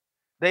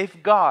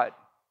they've got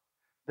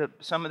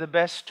some of the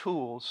best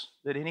tools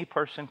that any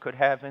person could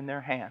have in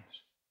their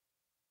hands.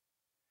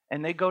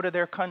 And they go to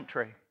their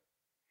country,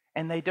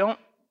 and they don't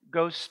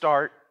go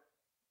start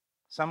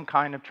some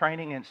kind of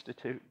training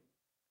institute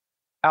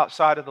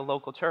outside of the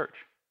local church.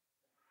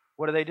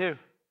 What do?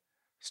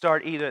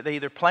 They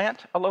either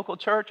plant a local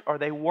church, or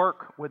they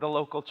work with a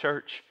local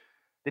church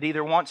that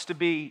either wants to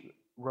be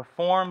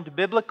reformed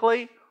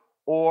biblically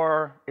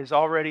or is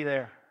already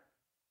there.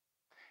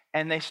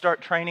 And they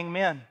start training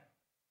men.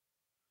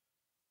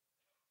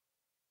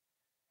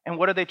 And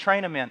what do they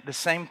train them in? The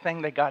same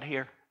thing they got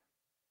here.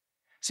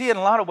 See, in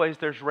a lot of ways,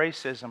 there's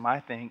racism,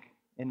 I think,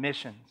 in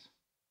missions.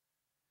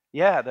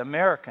 Yeah, the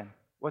American.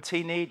 What's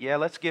he need? Yeah,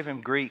 let's give him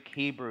Greek,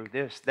 Hebrew,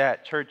 this,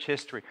 that, church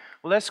history.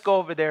 Well, let's go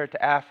over there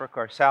to Africa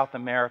or South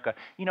America.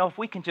 If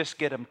we can just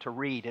get them to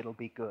read, it'll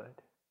be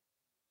good.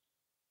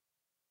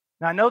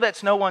 Now, I know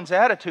that's no one's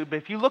attitude, but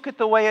if you look at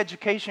the way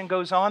education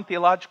goes on,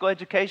 theological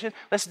education,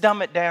 let's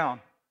dumb it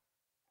down.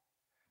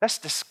 That's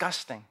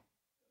disgusting.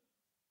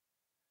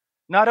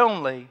 Not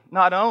only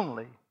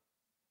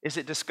is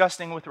it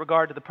disgusting with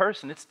regard to the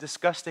person, it's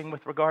disgusting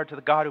with regard to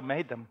the God who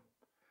made them.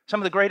 Some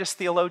of the greatest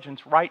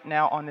theologians right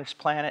now on this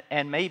planet,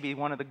 and maybe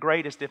one of the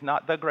greatest, if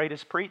not the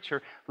greatest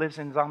preacher, lives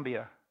in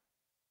Zambia.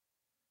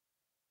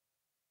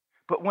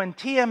 But when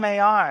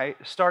TMAI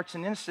starts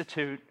an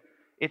institute,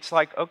 it's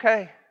like,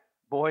 okay,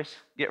 boys,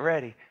 get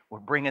ready. We're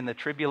bringing the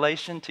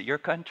tribulation to your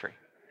country.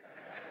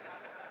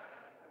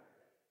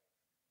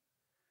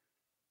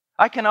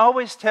 I can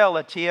always tell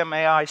a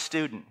TMAI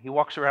student. He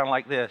walks around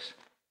like this.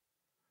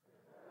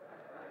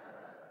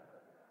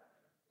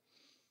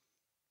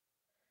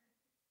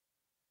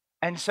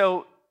 And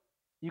so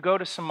you go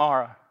to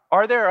Samara.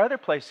 Are there other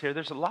places here?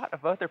 There's a lot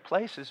of other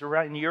places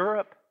around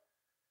Europe,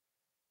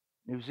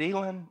 New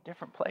Zealand,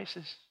 different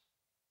places.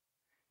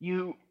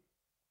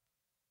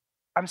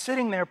 I'm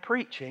sitting there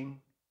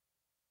preaching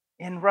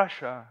in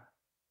Russia,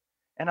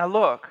 and I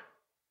look,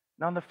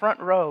 and on the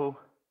front row,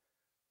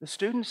 the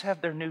students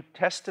have their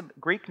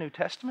Greek New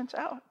Testaments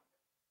out,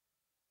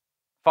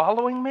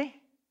 following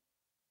me.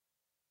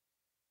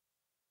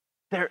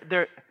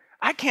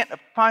 I can't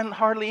find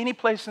hardly any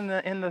place in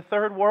the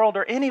third world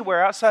or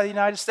anywhere outside the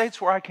United States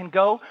where I can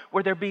go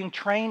where they're being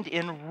trained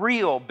in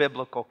real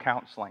biblical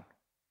counseling.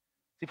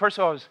 See, first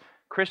of all, it was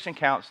Christian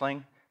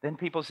counseling. Then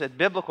people said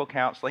biblical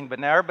counseling, but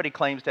now everybody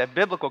claims to have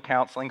biblical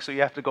counseling, so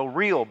you have to go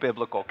real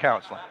biblical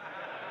counseling.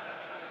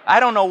 I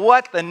don't know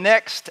what the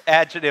next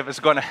adjective is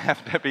going to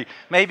have to be.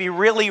 Maybe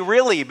really,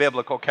 really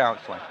biblical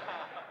counseling.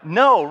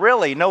 No,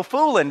 really, no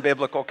fooling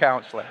biblical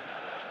counseling.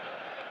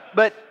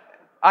 But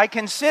I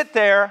can sit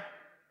there.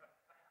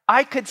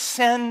 I could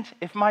send,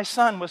 if my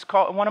son was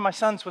called, one of my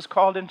sons was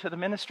called into the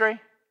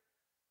ministry,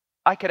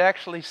 I could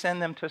actually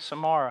send them to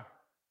Samara.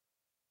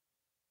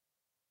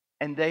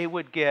 And they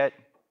would get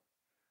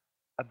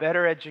a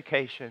better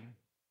education.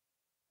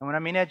 And when I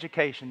mean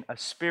education, a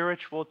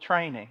spiritual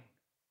training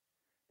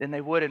than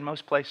they would in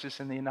most places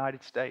in the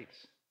United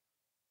States.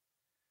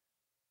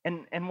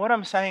 And what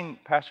I'm saying,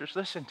 pastors,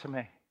 listen to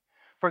me.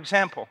 For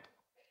example,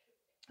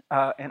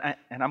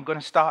 and I'm going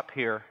to stop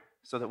here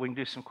so that we can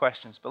do some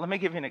questions. But let me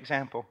give you an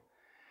example.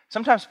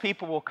 Sometimes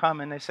people will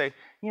come and they say,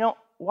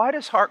 why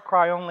does Heart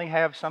Cry only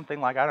have something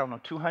like,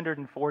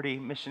 240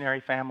 missionary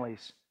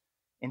families?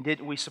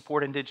 We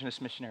support indigenous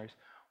missionaries.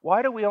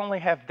 Why do we only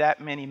have that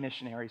many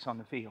missionaries on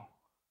the field?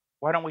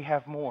 Why don't we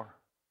have more?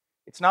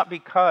 It's not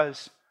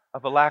because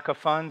of a lack of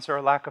funds or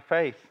a lack of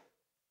faith.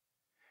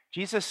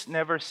 Jesus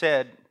never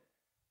said,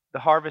 the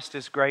harvest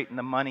is great and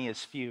the money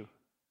is few.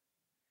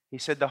 He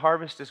said the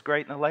harvest is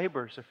great and the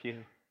laborers are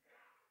few.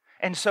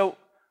 And so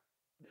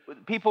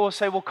people will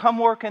say, well, come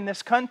work in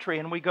this country.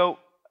 And we go,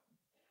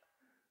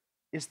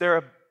 is there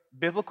a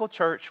biblical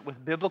church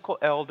with biblical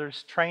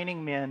elders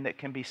training men that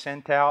can be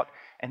sent out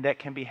and that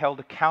can be held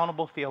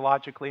accountable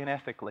theologically and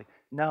ethically?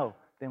 No,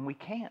 then we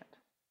can't.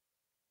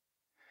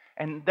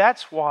 And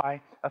that's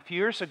why a few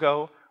years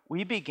ago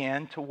we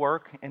began to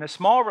work in a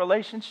small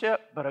relationship,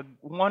 but a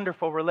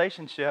wonderful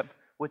relationship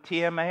with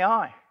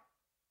TMAI.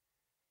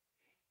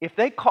 If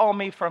they call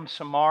me from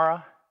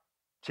Samara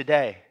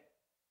today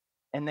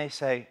and they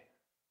say,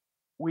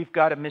 we've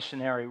got a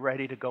missionary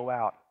ready to go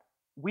out,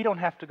 we don't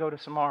have to go to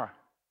Samara.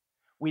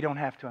 We don't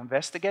have to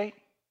investigate.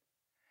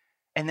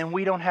 And then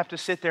we don't have to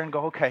sit there and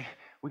go, okay,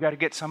 we got to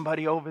get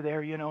somebody over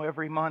there,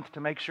 every month to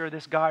make sure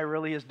this guy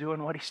really is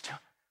doing what he's doing.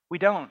 We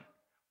don't.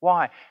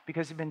 Why?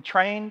 Because he's been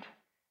trained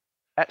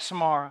at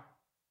Samara.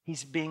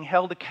 He's being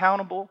held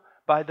accountable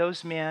by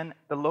those men,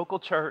 the local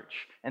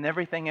church, and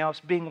everything else,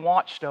 being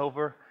watched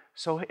over.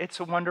 So it's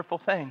a wonderful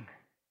thing.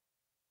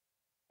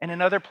 And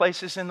in other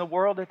places in the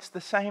world, it's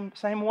the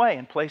same way.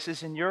 In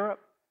places in Europe,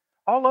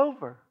 all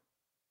over.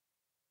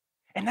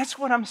 And that's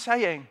what I'm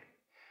saying.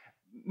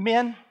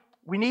 Men,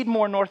 we need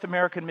more North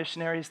American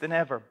missionaries than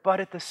ever. But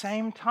at the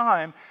same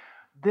time,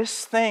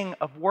 this thing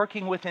of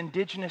working with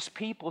indigenous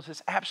peoples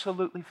is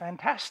absolutely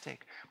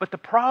fantastic. But the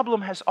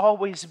problem has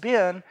always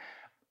been,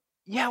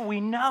 we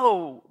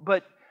know,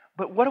 but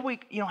what do we,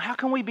 how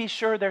can we be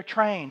sure they're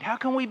trained? How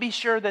can we be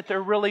sure that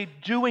they're really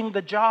doing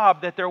the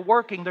job, that they're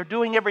working, they're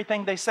doing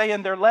everything they say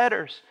in their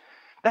letters?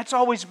 That's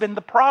always been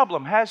the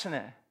problem, hasn't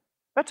it?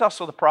 That's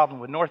also the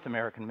problem with North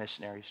American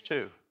missionaries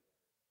too.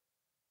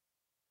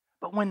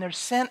 But when they're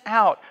sent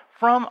out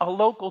from a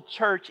local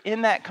church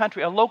in that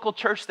country, a local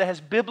church that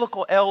has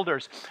biblical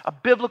elders, a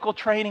biblical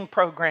training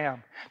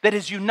program that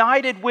is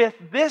united with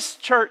this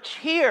church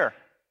here,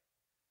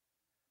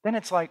 then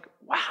it's like,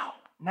 wow,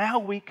 now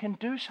we can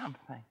do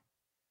something.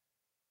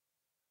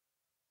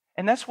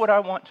 And that's what I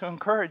want to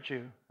encourage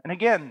you. And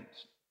again,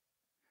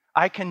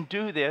 I can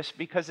do this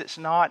because it's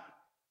not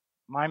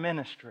my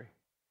ministry.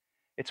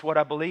 It's what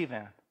I believe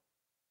in.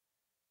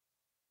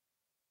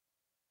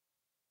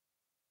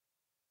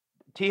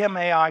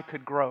 TMAI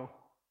could grow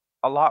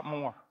a lot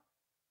more.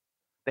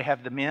 They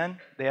have the men,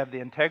 they have the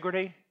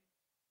integrity.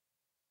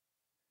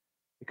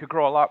 It could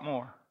grow a lot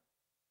more.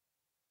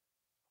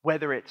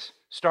 Whether it's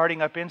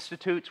starting up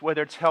institutes,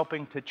 whether it's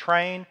helping to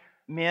train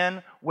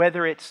men,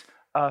 whether it's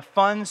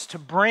funds to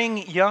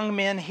bring young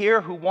men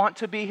here who want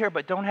to be here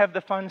but don't have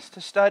the funds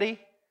to study,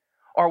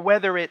 or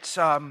whether it's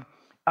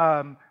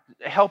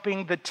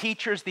helping the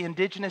teachers, the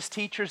indigenous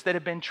teachers that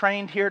have been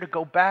trained here to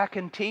go back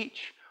and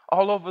teach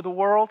all over the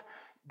world.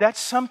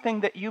 That's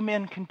something that you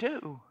men can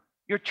do.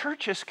 Your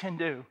churches can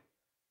do.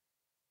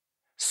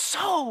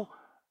 So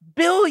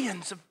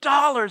billions of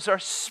dollars are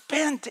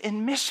spent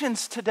in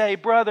missions today,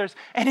 brothers,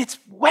 and it's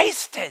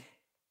wasted.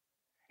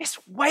 It's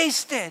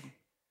wasted.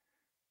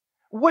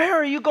 Where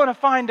are you going to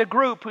find a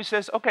group who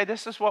says, okay,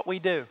 this is what we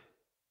do?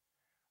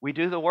 We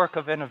do the work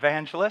of an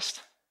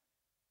evangelist.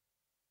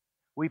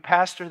 We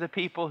pastor the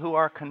people who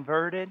are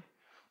converted.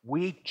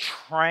 We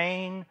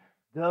train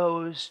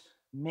those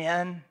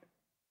men.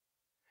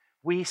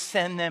 We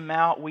send them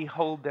out. We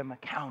hold them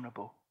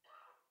accountable.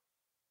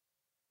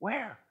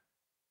 Where?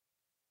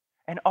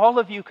 And all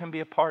of you can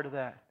be a part of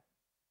that.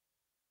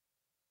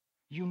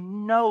 You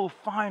know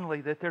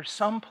finally that there's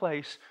some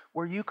place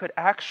where you could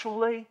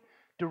actually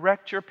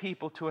direct your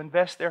people to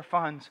invest their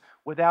funds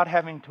without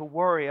having to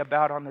worry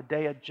about on the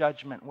day of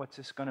judgment, what's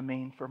this going to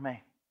mean for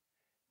me?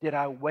 Did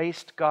I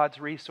waste God's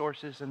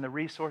resources and the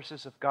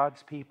resources of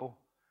God's people?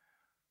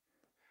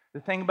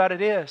 The thing about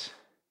it is,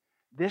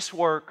 this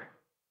work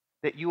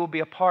that you will be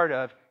a part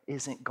of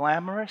isn't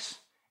glamorous,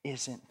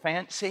 isn't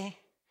fancy.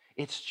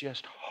 It's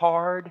just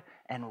hard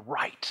and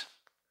right.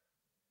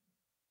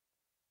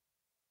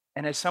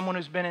 And as someone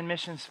who's been in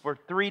missions for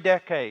 3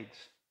 decades,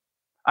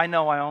 I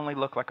know I only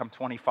look like I'm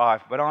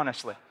 25, but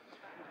honestly,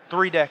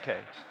 3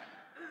 decades.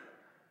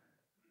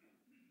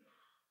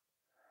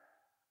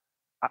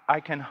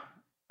 I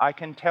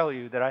can tell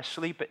you that I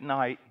sleep at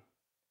night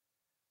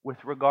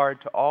with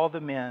regard to all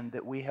the men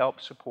that we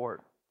help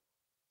support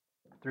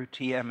through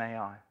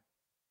TMAI.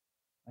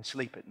 I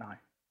sleep at night.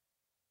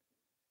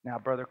 Now,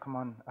 brother, come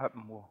on up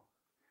and we'll...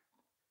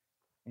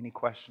 Any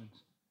questions?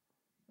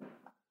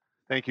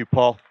 Thank you,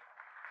 Paul.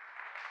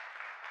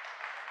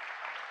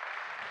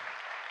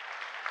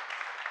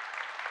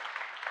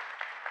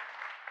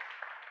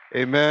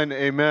 Amen,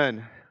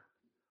 amen.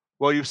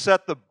 Well, you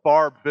set the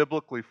bar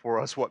biblically for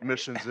us what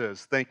missions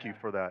is. Thank you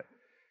for that.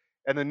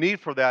 And the need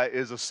for that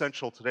is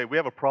essential today. We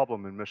have a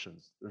problem in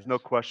missions. There's no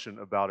question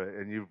about it,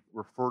 and you've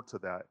referred to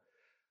that.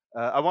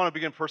 I want to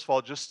begin, first of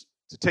all, just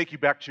to take you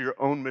back to your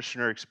own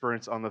missionary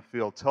experience on the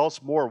field. Tell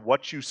us more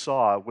what you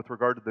saw with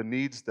regard to the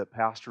needs that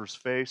pastors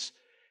face,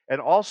 and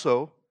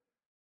also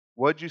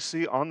what did you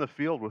see on the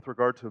field with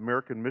regard to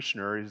American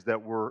missionaries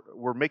that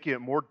were making it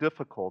more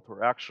difficult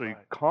or actually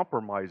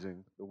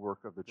compromising the work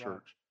of the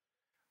church?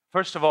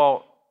 First of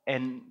all,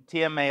 and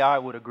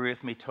TMAI would agree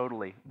with me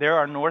totally, there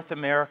are North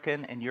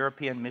American and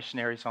European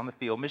missionaries on the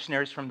field,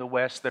 missionaries from the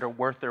West that are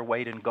worth their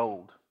weight in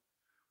gold.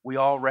 We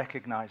all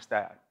recognize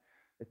that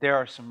there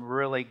are some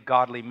really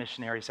godly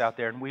missionaries out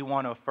there, and we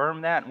want to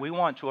affirm that, and we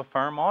want to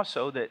affirm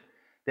also that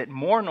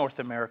more North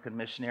American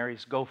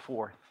missionaries go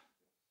forth.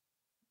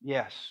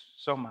 Yes,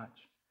 so much.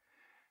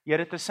 Yet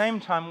at the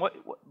same time,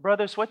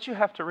 brothers, what you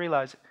have to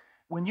realize,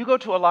 when you go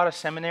to a lot of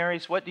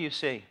seminaries, what do you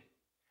see?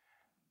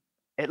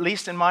 At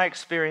least in my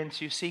experience,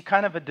 you see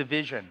kind of a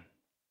division.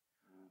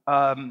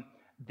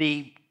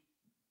 The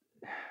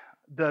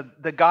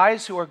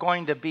guys who are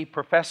going to be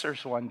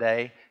professors one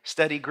day,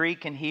 study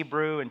Greek and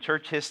Hebrew and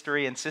church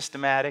history and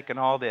systematic and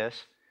all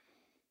this.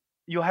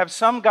 You'll have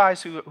some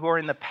guys who are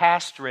in the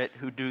pastorate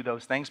who do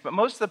those things, but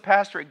most of the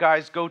pastorate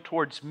guys go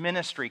towards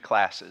ministry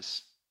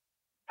classes,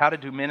 how to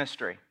do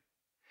ministry.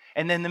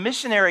 And then the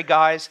missionary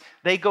guys,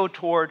 they go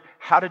toward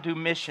how to do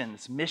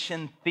missions,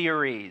 mission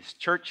theories,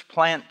 church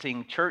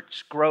planting,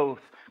 church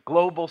growth,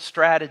 global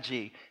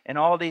strategy, and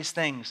all these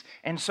things.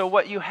 And so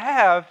what you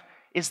have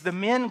is the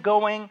men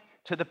going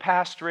to the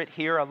pastorate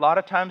here, a lot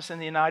of times in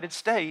the United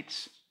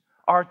States,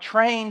 are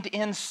trained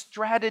in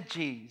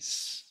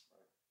strategies.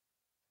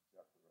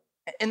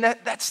 And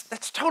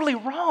that's totally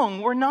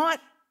wrong. We're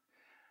not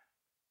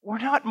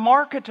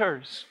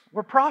marketers.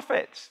 We're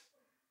prophets.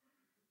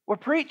 We're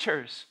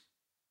preachers.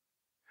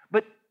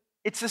 But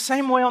it's the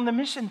same way on the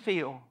mission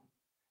field.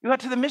 You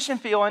got to the mission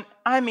field, and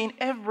I mean,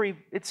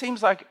 it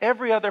seems like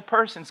every other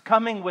person's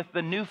coming with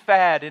the new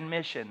fad in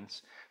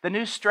missions, the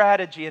new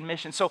strategy in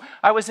missions. So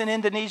I was in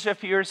Indonesia a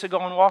few years ago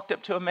and walked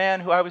up to a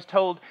man who I was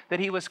told that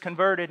he was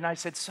converted, and I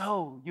said,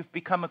 "So, you've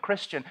become a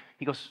Christian?"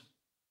 He goes,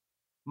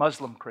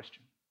 "Muslim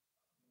Christian."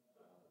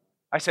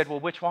 I said, "Well,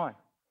 which one?"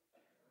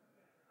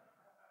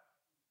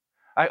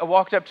 I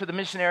walked up to the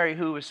missionary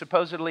who was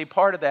supposedly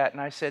part of that,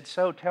 and I said,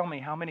 "So, tell me,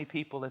 how many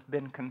people have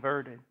been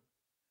converted?"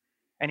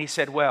 And he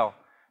said, "Well,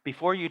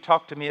 before you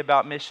talk to me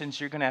about missions,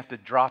 you're going to have to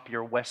drop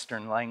your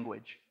Western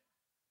language."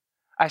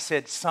 I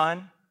said,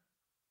 "Son,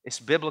 it's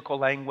biblical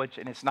language,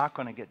 and it's not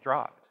going to get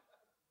dropped.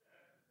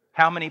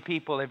 How many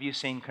people have you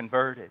seen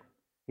converted?"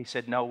 He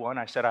said, "No one."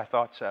 I said, "I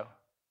thought so."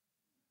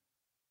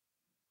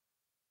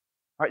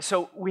 All right,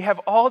 so we have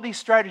all these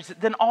strategies.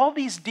 Then all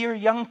these dear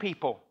young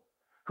people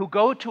who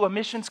go to a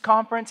missions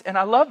conference, and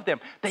I love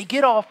them. They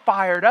get all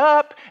fired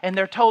up, and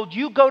they're told,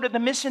 "You go to the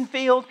mission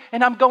field,"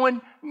 and I'm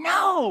going,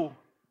 "No."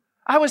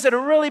 I was at a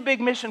really big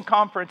mission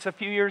conference a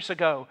few years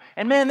ago,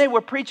 and man, they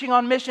were preaching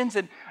on missions,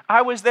 and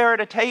I was there at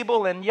a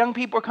table, and young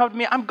people were coming to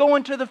me, "I'm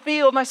going to the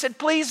field," and I said,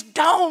 "Please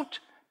don't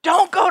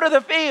go to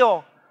the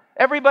field."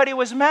 Everybody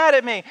was mad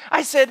at me.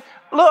 I said,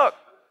 "Look,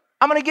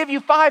 I'm going to give you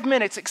 5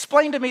 minutes.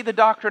 Explain to me the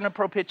doctrine of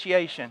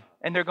propitiation."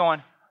 And they're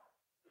going.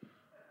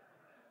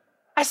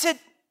 I said,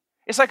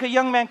 it's like a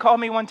young man called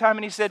me one time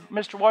and he said,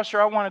 "Mr.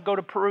 Washer, I want to go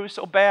to Peru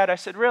so bad." I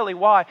said, "Really?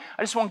 Why?"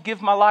 "I just want to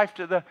give my life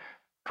to the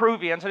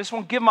Peruvians. I just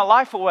want to give my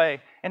life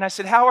away." And I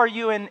said, "How are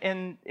you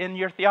in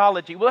your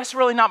theology?" "Well, that's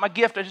really not my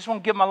gift. I just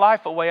want to give my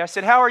life away." I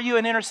said, "How are you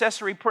in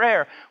intercessory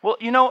prayer?" "Well,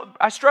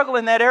 I struggle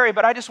in that area,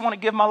 but I just want to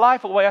give my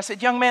life away." I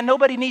said, "Young man,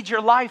 nobody needs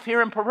your life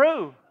here in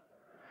Peru.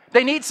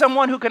 They need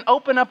someone who can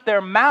open up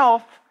their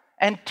mouth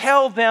and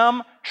tell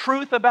them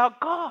truth about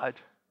God."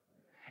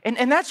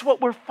 And that's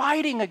what we're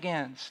fighting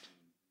against.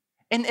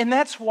 And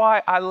that's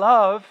why I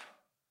love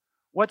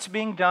what's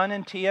being done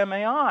in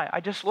TMAI. I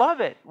just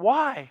love it.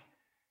 Why?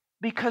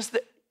 Because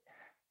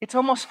it's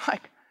almost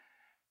like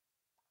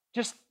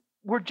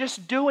we're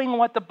just doing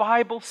what the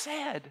Bible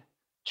said.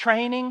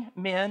 Training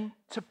men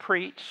to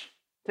preach,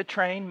 to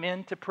train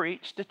men to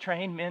preach, to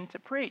train men to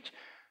preach.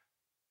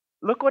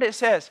 Look what it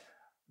says.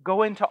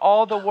 Go into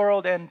all the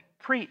world and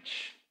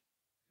preach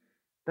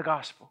the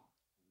gospel.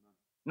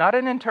 Not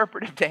an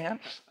interpretive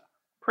dance,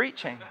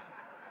 preaching.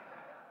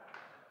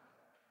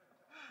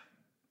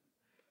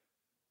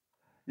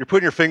 You're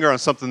putting your finger on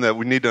something that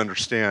we need to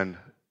understand.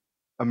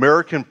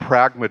 American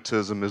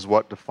pragmatism is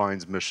what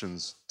defines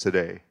missions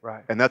today.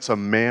 Right. And that's a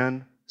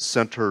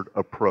man-centered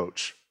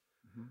approach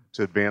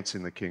to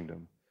advancing the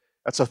kingdom.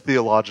 That's a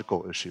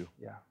theological issue.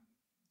 Yeah.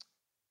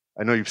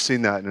 I know you've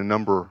seen that in a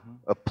number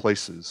of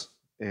places.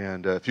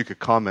 And if you could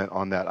comment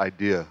on that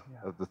idea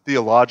of the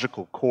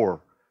theological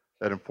core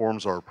that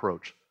informs our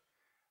approach.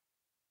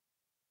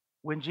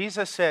 When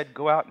Jesus said,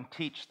 go out and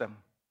teach them,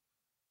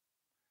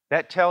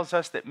 that tells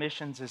us that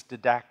missions is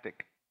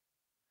didactic,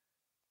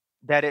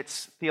 that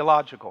it's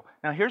theological.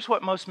 Now, here's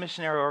what most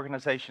missionary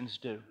organizations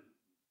do,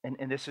 and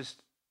this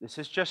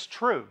is just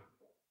true.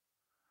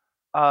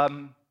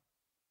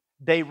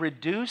 They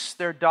reduce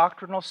their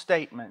doctrinal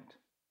statement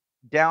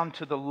down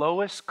to the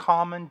lowest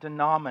common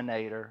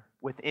denominator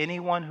with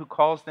anyone who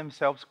calls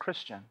themselves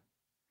Christian,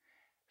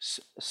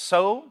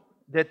 so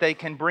that they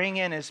can bring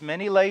in as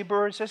many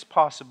laborers as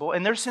possible,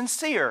 and they're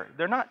sincere.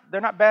 They're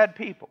not bad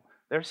people.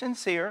 They're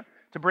sincere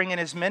to bring in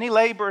as many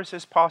laborers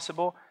as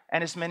possible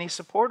and as many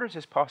supporters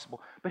as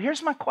possible. But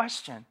here's my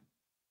question.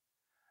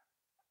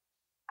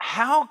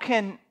 How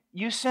can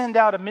you send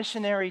out a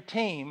missionary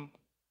team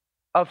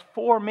of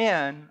 4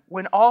 men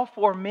when all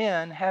 4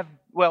 men have,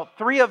 well,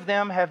 3 of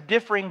them have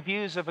differing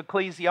views of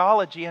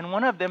ecclesiology and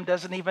one of them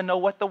doesn't even know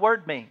what the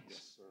word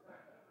means?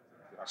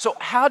 So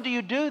how do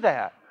you do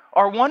that?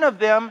 Or one of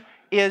them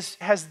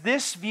has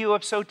this view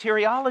of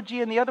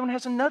soteriology and the other one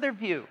has another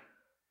view.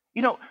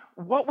 You know,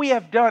 what we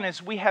have done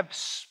is we have,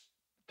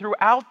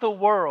 throughout the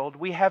world,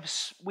 we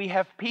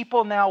have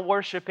people now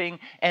worshiping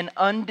an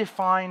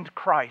undefined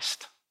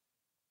Christ.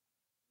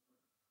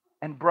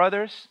 And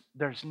brothers,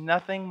 there's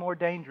nothing more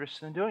dangerous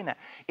than doing that.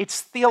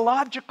 It's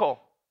theological.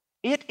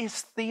 It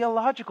is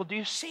theological. Do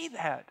you see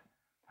that?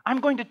 I'm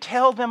going to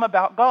tell them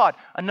about God.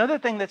 Another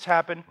thing that's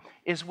happened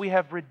is we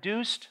have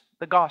reduced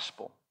the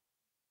gospel.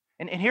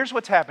 And here's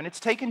what's happened. It's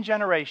taken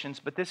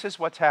generations, but this is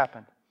what's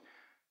happened.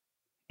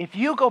 If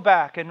you go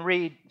back and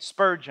read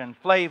Spurgeon,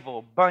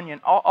 Flavel,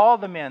 Bunyan, all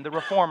the men, the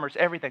reformers,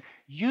 everything,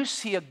 you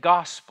see a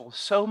gospel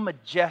so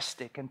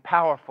majestic and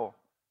powerful,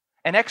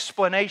 an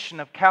explanation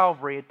of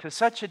Calvary to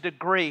such a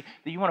degree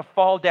that you want to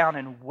fall down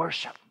and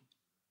worship.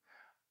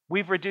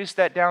 We've reduced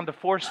that down to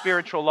 4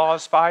 spiritual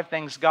laws, 5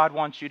 things God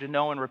wants you to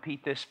know, and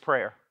repeat this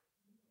prayer.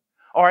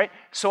 All right,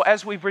 so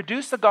as we've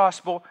reduced the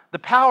gospel, the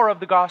power of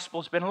the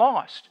gospel has been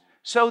lost.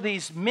 So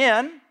these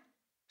men,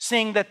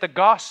 seeing that the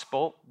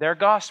gospel, their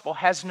gospel,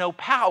 has no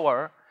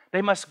power,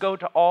 they must go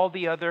to all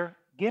the other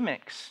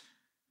gimmicks.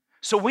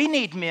 So we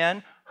need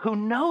men who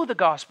know the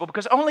gospel,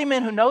 because only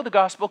men who know the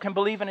gospel can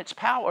believe in its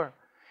power.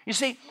 You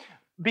see,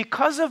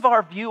 because of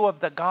our view of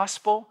the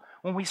gospel,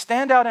 when we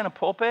stand out in a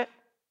pulpit,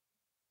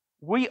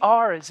 we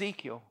are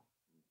Ezekiel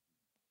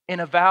in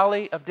a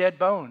valley of dead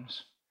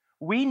bones.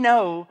 We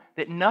know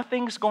that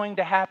nothing's going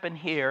to happen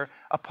here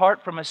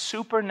apart from a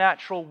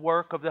supernatural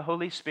work of the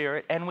Holy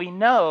Spirit, and we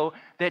know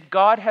that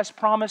God has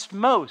promised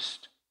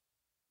most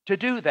to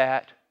do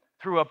that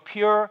through a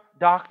pure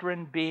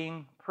doctrine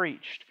being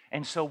preached.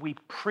 And so we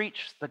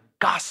preach the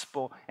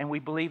gospel, and we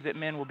believe that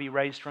men will be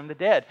raised from the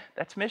dead.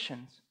 That's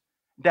missions.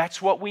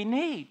 That's what we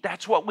need.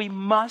 That's what we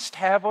must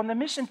have on the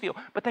mission field.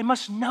 But they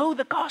must know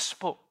the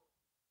gospel.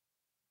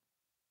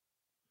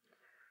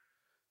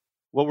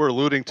 What we're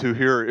alluding to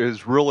here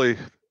is really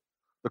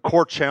the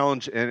core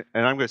challenge, and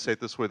I'm going to say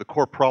it this way, the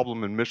core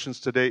problem in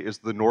missions today is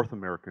the North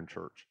American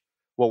church,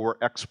 what we're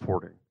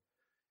exporting.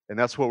 And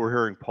that's what we're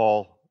hearing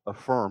Paul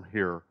affirm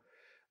here.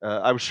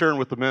 I was sharing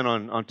with the men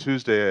on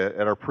Tuesday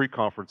at our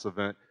pre-conference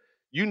event,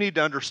 you need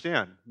to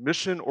understand,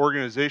 mission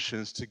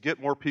organizations, to get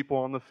more people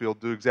on the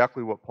field, do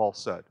exactly what Paul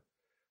said.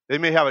 They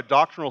may have a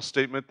doctrinal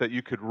statement that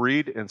you could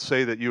read and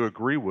say that you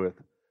agree with,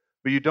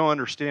 but you don't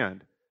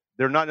understand.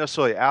 They're not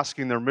necessarily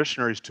asking their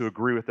missionaries to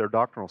agree with their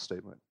doctrinal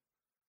statement.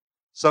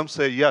 Some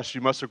say, yes,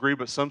 you must agree,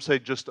 but some say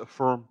just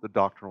affirm the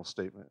doctrinal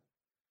statement.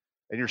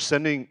 And you're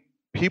sending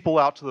people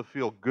out to the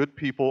field, good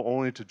people,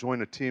 only to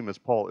join a team, as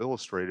Paul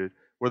illustrated,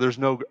 where there's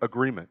no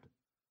agreement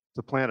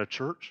to plant a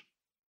church.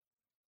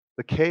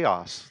 The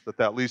chaos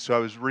that leads to. I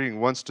was reading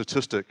one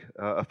statistic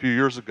a few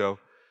years ago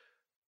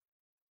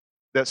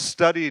that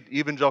studied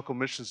evangelical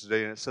missions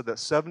today, and it said that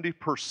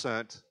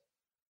 70%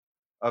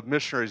 of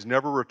missionaries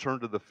never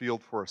returned to the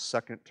field for a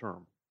second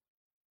term.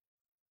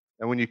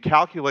 And when you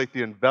calculate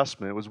the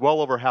investment, it was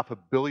well over $500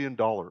 million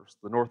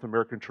the North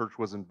American church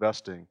was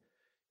investing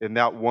in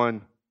that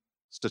one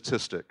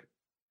statistic.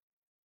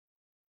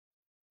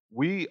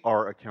 We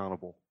are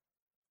accountable.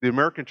 The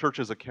American church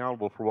is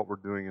accountable for what we're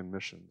doing in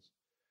missions.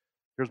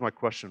 Here's my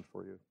question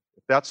for you.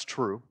 If that's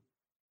true,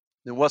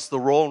 then what's the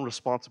role and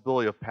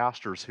responsibility of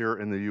pastors here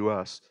in the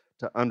U.S.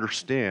 to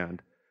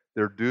understand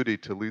their duty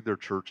to lead their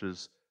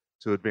churches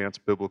to advance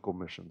biblical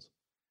missions?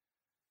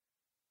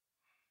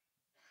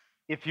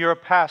 If you're a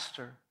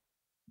pastor,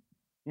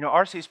 you know,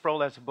 R.C.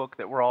 Sproul has a book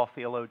that we're all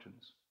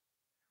theologians.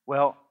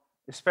 Well,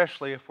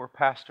 especially if we're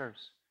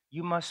pastors,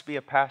 you must be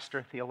a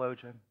pastor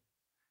theologian.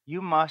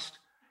 You must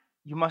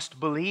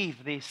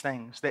believe these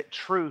things, that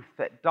truth,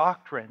 that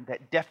doctrine,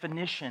 that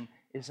definition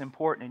is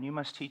important, and you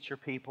must teach your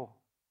people.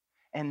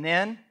 And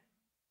then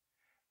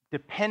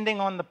depending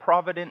on the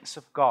providence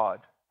of God,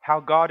 how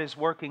God is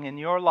working in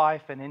your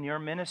life and in your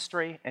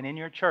ministry and in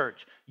your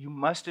church, you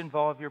must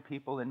involve your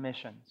people in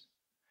missions.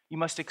 You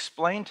must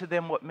explain to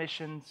them what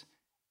missions,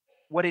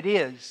 what it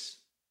is,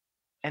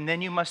 and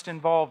then you must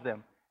involve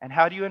them. And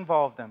how do you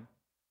involve them?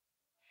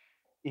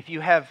 If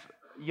you have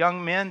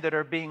young men that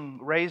are being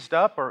raised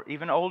up, or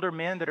even older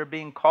men that are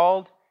being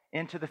called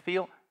into the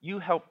field, you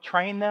help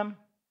train them,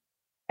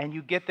 and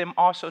you get them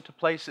also to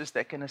places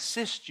that can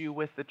assist you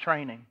with the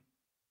training.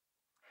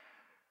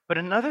 But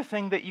another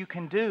thing that you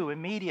can do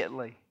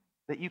immediately,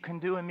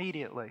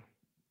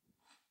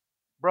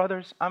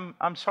 brothers,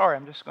 I'm sorry,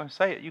 I'm just going to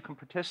say it, you can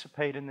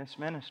participate in this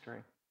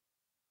ministry.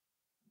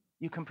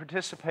 You can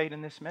participate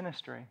in this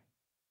ministry.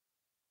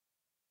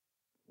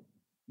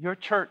 Your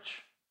church,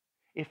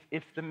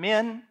 if the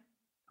men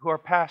who are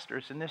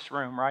pastors in this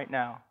room right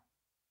now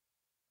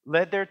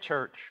led their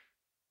church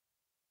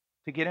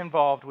to get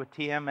involved with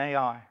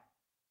TMAI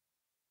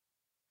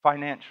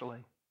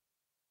financially,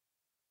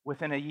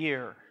 within a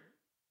year,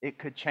 it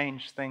could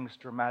change things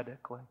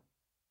dramatically.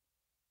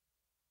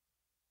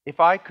 If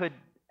I could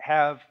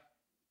have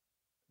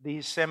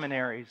these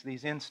seminaries,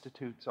 these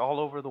institutes all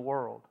over the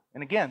world,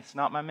 and again, it's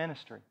not my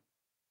ministry,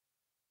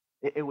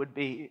 it would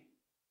be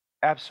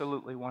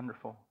absolutely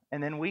wonderful.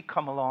 And then we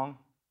come along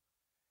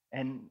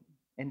and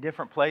in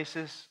different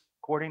places,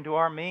 according to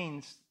our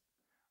means,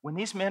 when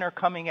these men are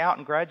coming out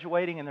and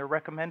graduating and they're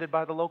recommended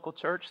by the local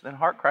church, then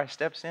HeartCry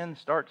steps in and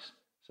starts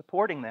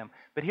supporting them.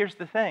 But here's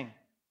the thing.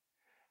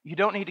 You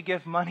don't need to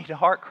give money to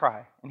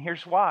HeartCry, and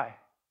here's why.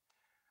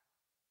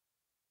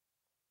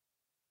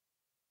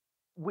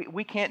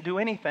 We can't do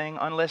anything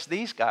unless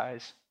these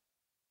guys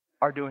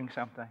are doing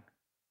something.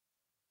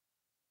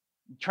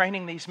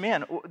 Training these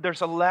men. There's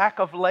a lack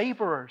of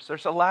laborers.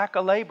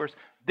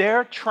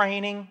 They're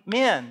training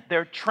men.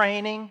 They're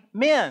training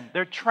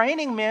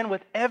men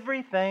with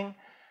everything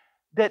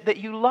that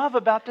you love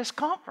about this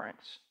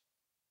conference.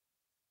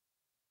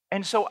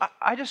 And so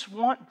I just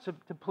want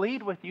to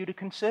plead with you to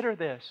consider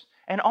this.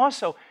 And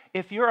also,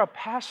 if you're a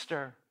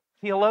pastor,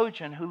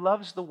 theologian who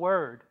loves the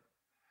Word,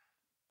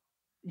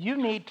 you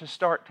need to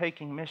start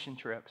taking mission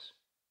trips.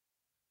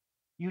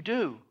 You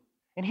do.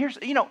 And here's,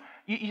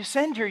 you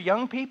send your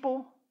young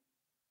people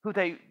who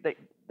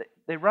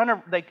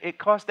it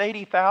costs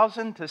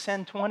 $80,000 to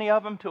send 20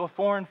 of them to a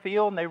foreign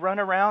field, and they run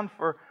around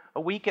for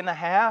a week and a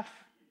half.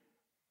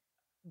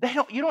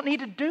 You don't need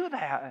to do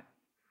that.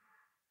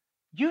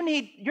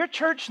 Your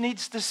church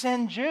needs to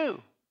send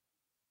you.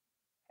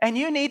 And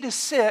you need to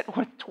sit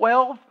with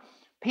 12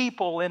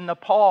 people in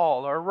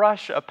Nepal or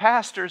Russia,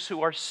 pastors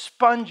who are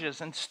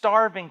sponges and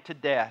starving to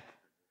death,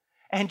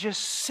 and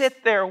just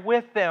sit there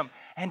with them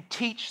and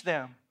teach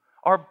them.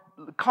 Or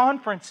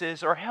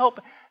conferences or help.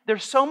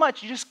 There's so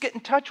much. You just get in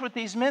touch with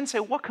these men, say,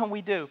 what can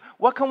we do?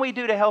 What can we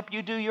do to help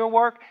you do your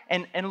work?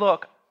 And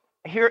look,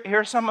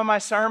 here's some of my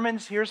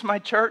sermons. Here's my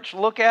church.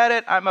 Look at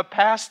it. I'm a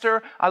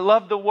pastor. I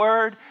love the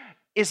Word.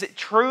 Is it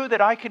true that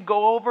I could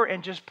go over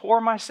and just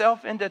pour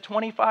myself into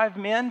 25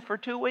 men for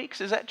 2 weeks?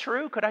 Is that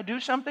true? Could I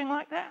do something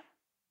like that?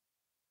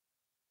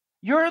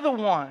 You're the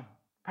one,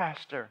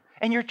 pastor.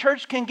 And your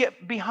church can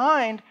get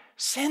behind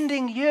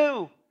sending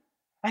you.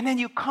 And then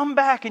you come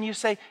back and you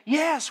say,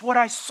 yes, what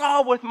I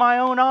saw with my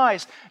own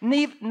eyes.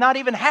 Not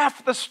even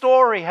half the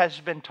story has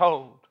been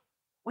told.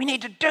 We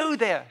need to do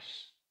this.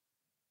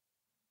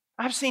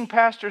 I've seen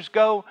pastors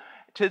go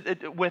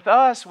with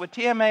us, with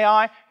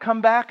TMAI,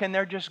 come back and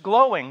they're just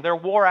glowing. They're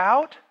wore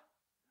out,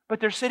 but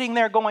they're sitting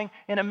there going,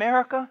 in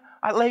America,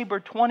 I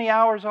labored 20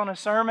 hours on a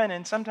sermon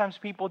and sometimes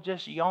people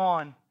just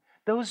yawn.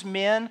 Those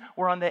men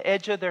were on the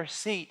edge of their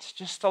seats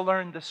just to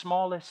learn the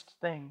smallest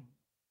thing.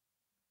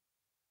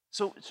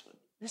 So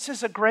this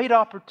is a great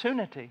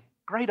opportunity.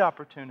 Great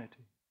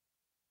opportunity.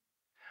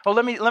 Oh,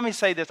 let me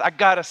say this. I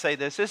got to say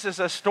this. This is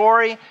a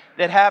story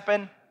that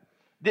happened.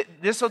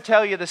 This will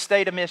tell you the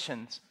state of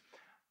missions.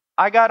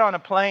 I got on a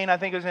plane, I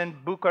think it was in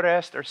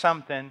Bucharest or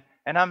something,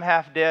 and I'm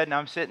half dead, and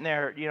I'm sitting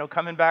there,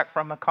 coming back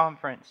from a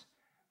conference.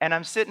 And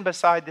I'm sitting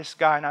beside this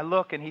guy, and I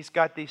look, and he's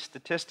got these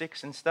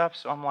statistics and stuff,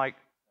 so I'm like,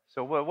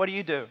 so what do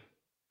you do?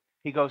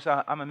 He goes,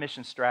 I'm a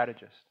mission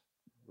strategist.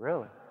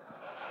 Really?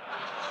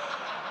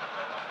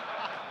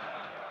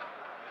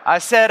 I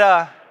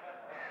said,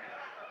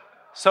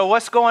 so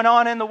what's going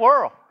on in the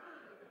world?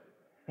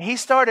 And he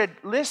started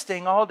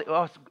listing all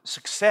the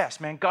success,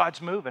 man,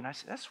 God's moving. I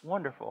said, that's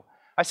wonderful.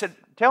 I said,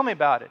 tell me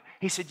about it.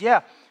 He said,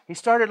 yeah. He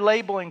started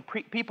labeling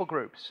people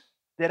groups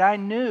that I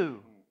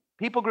knew.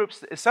 People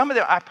groups, some of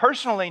them I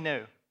personally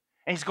knew.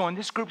 And he's going,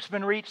 this group's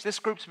been reached, this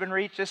group's been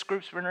reached, this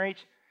group's been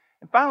reached.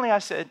 And finally I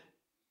said,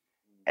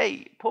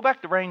 hey, pull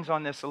back the reins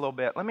on this a little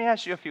bit. Let me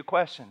ask you a few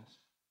questions.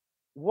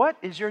 What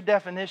is your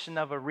definition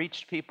of a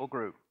reached people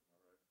group?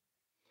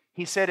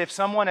 He said, if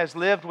someone has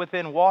lived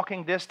within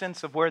walking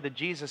distance of where the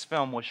Jesus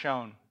film was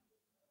shown.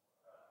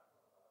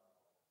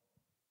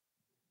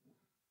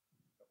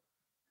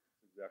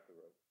 Exactly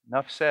right.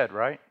 Enough said,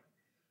 right?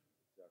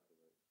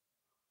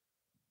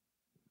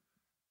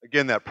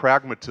 Again, that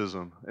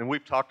pragmatism, and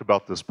we've talked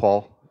about this,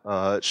 Paul.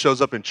 It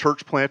shows up in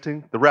church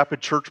planting, the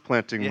rapid church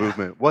planting Yeah.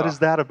 movement. What is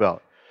that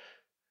about?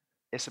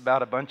 It's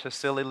about a bunch of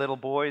silly little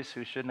boys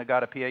who shouldn't have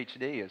got a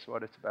PhD, is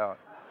what it's about.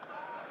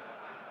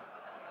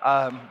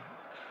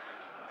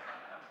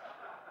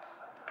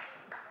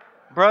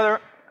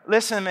 Brother,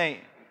 listen to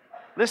me.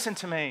 Listen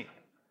to me.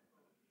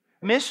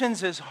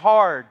 Missions is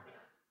hard.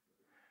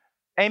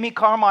 Amy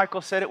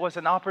Carmichael said it was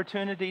an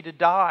opportunity to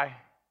die.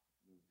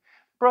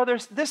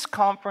 Brothers, this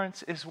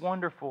conference is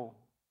wonderful,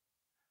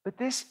 but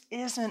this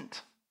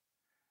isn't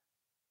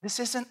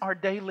our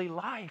daily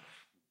life.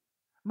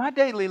 My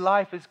daily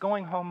life is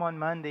going home on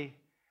Monday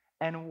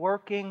and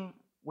working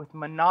with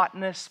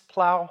monotonous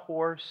plow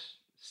horse,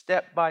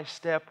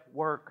 step-by-step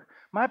work.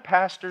 My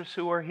pastors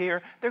who are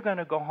here, they're going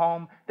to go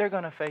home. They're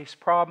going to face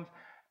problems.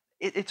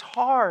 It's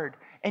hard.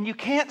 And you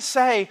can't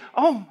say,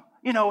 oh,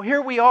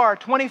 here we are,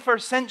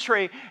 21st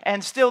century,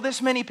 and still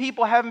this many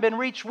people haven't been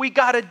reached. We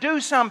got to do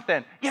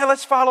something. Yeah,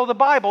 let's follow the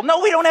Bible.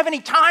 No, we don't have any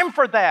time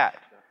for that.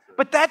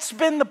 But that's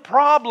been the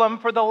problem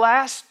for the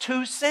last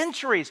 2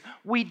 centuries.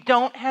 We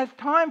don't have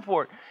time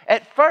for it.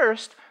 At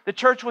first, the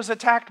church was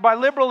attacked by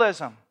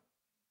liberalism,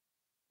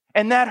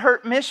 and that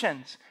hurt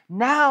missions.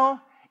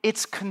 Now,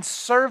 it's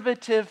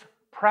conservative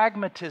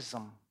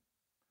pragmatism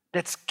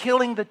that's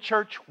killing the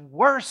church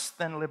worse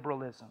than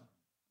liberalism,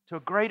 to a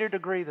greater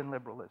degree than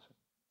liberalism.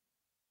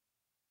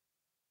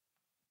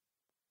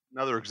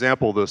 Another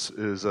example of this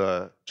is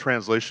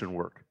translation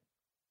work.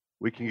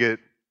 We can get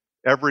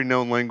every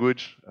known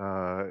language,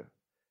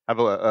 have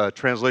a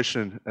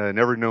translation in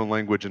every known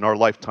language in our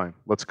lifetime.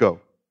 Let's go.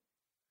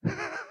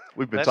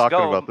 We've been talking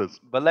about this.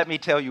 But let me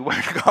tell you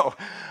where to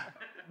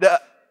go.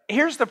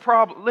 Here's the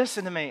problem.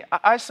 Listen to me.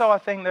 I saw a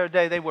thing the other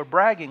day they were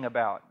bragging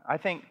about. I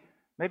think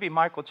maybe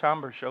Michael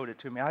Chambers showed it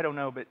to me. I don't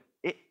know, but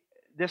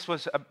this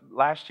was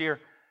last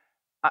year.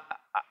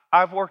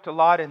 I've worked a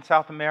lot in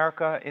South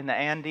America, in the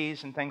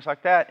Andes and things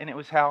like that, and it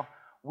was how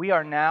we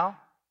are now.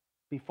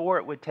 Before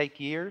it would take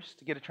years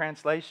to get a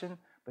translation,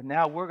 but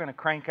now we're going to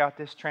crank out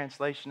this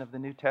translation of the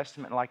New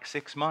Testament in like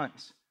 6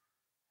 months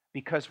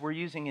because we're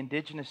using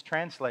indigenous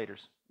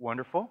translators.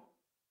 Wonderful.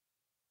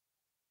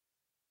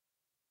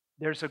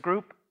 There's a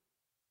group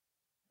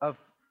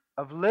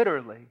of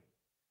literally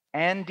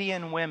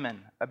Andean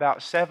women,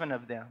 about 7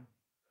 of them,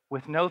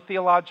 with no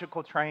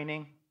theological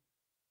training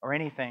or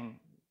anything,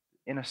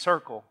 in a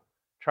circle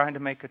trying to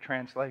make a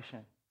translation.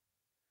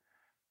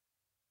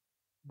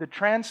 The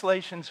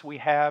translations we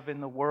have in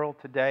the world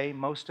today,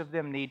 most of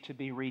them need to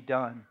be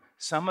redone.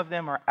 Some of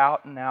them are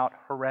out and out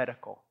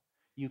heretical.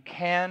 You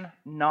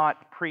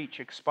cannot preach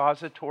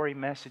expository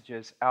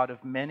messages out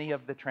of many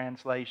of the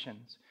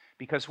translations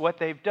because what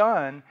they've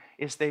done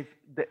is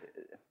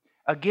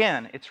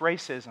again, it's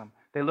racism.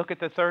 They look at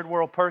the third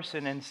world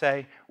person and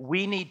say,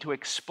 we need to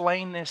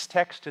explain this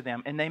text to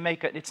them. And they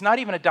make it's not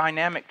even a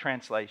dynamic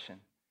translation.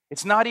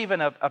 It's not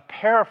even a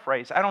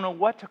paraphrase. I don't know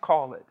what to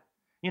call it.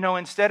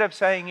 Instead of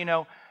saying,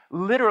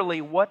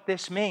 literally what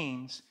this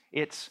means,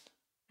 it's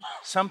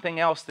something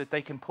else that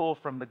they can pull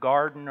from the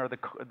garden or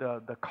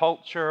the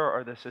culture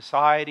or the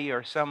society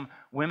or some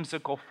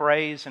whimsical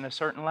phrase in a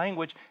certain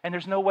language, and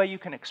there's no way you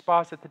can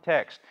exposit the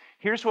text.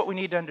 Here's what we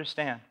need to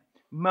understand.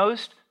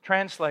 Most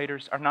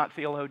translators are not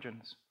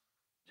theologians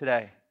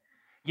today.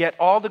 Yet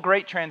all the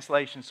great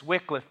translations,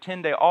 Wycliffe,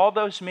 Tyndale, all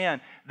those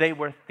men, they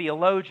were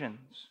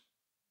theologians.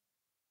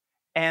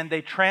 And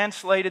they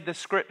translated the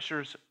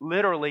scriptures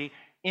literally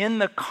in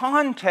the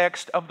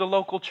context of the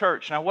local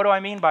church. Now, what do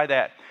I mean by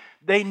that?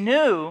 They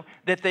knew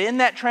that in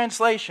that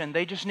translation,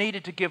 they just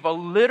needed to give a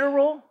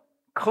literal,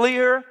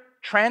 clear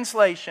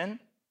translation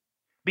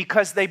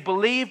because they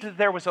believed that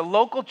there was a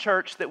local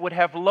church that would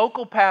have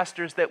local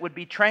pastors that would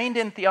be trained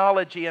in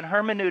theology and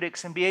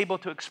hermeneutics and be able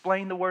to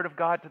explain the Word of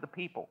God to the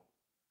people.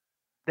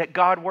 That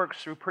God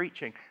works through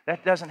preaching.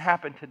 That doesn't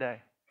happen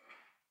today.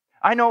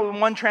 I know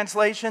one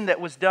translation that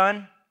was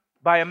done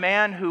by a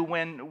man who,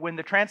 when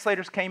the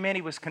translators came in,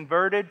 he was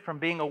converted from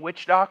being a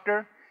witch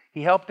doctor.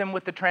 He helped them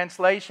with the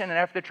translation, and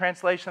after the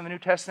translation of the New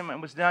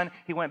Testament was done,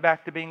 he went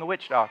back to being a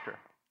witch doctor.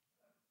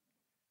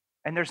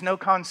 And there's no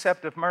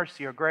concept of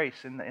mercy or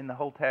grace in the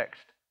whole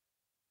text.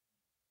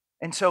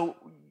 And so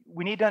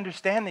we need to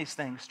understand these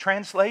things.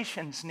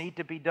 Translations need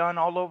to be done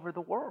all over the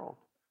world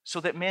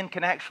so that men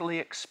can actually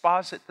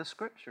exposit the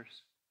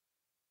Scriptures.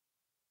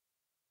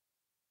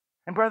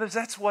 And brothers,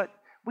 that's what,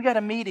 we got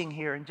a meeting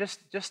here in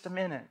just a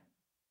minute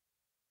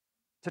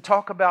to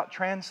talk about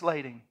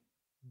translating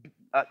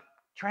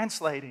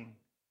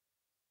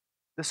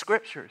the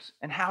Scriptures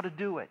and how to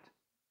do it.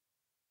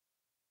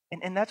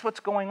 And that's what's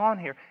going on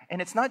here.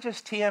 And it's not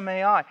just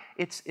TMAI.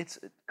 It's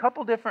a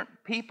couple different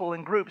people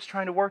and groups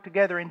trying to work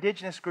together,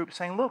 indigenous groups,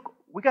 saying, look,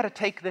 we got to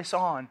take this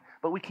on,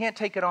 but we can't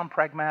take it on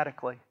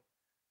pragmatically.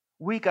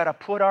 We got to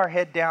put our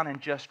head down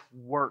and just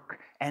work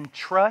and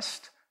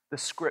trust the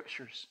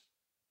Scriptures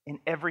in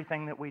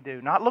everything that we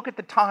do. Not look at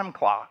the time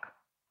clock.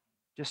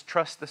 Just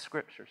trust the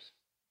Scriptures.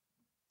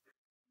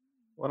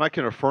 Well, and I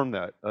can affirm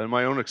that. In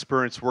my own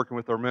experience working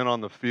with our men on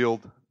the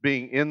field,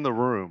 being in the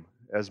room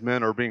as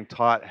men are being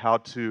taught how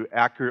to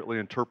accurately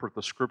interpret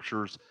the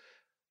Scriptures,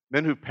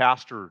 Men who've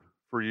pastored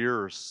for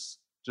years,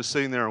 just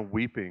sitting there and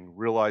weeping,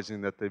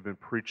 realizing that they've been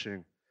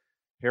preaching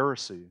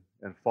heresy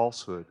and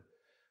falsehood,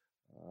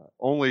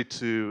 only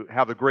to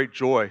have the great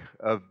joy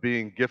of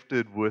being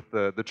gifted with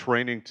the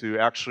training to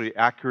actually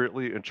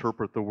accurately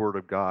interpret the Word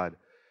of God.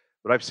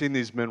 But I've seen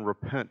these men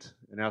repent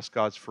and ask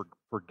God's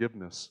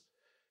forgiveness.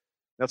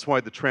 That's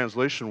why the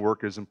translation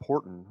work is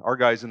important. Our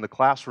guys in the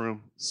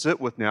classroom sit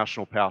with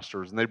national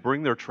pastors, and they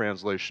bring their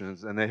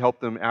translations, and they help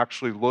them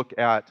actually look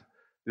at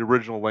the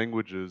original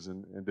languages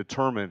and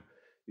determine,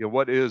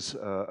 what is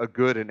a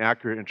good and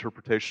accurate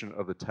interpretation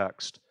of the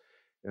text.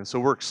 And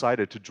so we're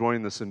excited to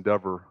join this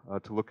endeavor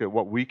to look at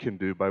what we can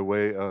do by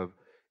way of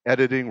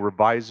editing,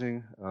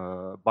 revising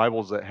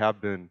Bibles that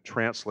have been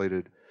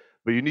translated.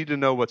 But you need to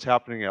know what's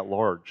happening at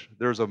large.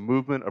 There's a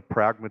movement of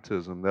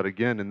pragmatism that,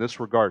 again, in this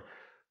regard,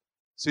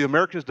 see,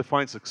 Americans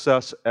define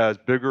success as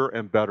bigger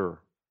and better,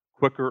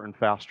 quicker and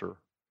faster.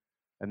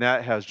 And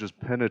that has just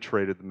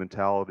penetrated the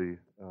mentality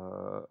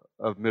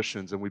of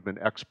missions, and we've been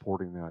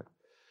exporting that.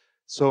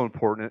 So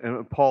important.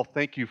 And Paul,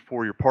 thank you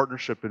for your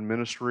partnership in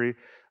ministry.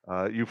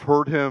 You've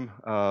heard him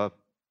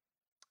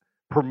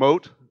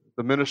promote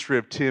the ministry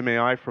of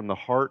TMAI from the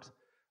heart.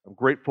 I'm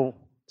grateful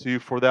to you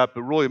for that.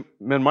 But really,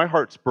 man, my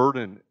heart's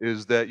burden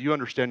is that you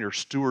understand your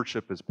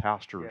stewardship as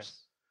pastors. Yes.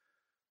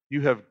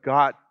 You have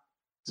got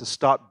to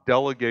stop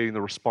delegating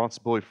the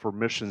responsibility for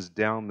missions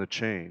down the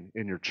chain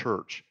in your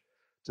church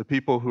to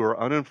people who are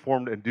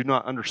uninformed and do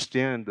not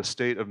understand the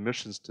state of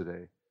missions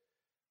today.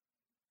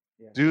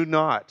 Yes. Do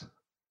not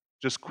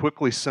just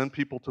quickly send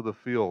people to the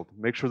field.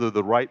 Make sure they're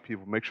the right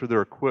people. Make sure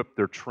they're equipped,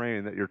 they're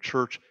trained, that your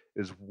church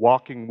is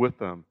walking with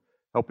them,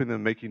 helping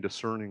them making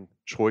discerning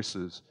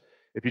choices.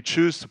 If you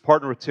choose to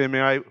partner with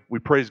TMAI, we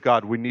praise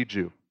God. We need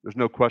you. There's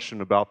no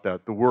question about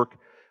that. The work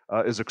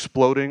is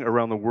exploding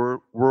around the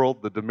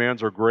world. The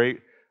demands are great.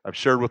 I've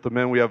shared with the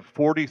men, we have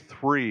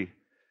 43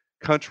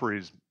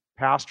 countries,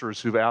 pastors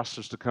who've asked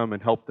us to come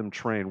and help them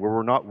train, where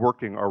we're not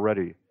working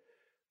already.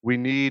 We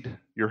need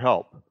your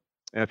help.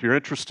 And if you're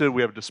interested,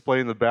 we have a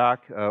display in the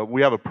back.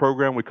 We have a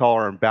program we call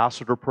our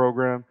Ambassador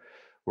Program,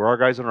 where our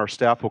guys on our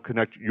staff will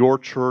connect your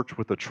church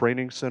with a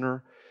training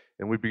center,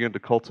 and we begin to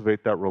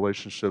cultivate that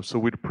relationship. So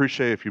we'd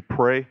appreciate if you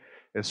pray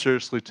and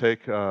seriously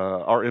take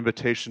our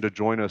invitation to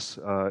join us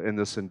in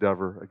this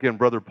endeavor. Again,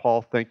 Brother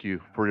Paul, thank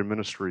you for your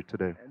ministry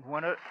today.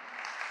 And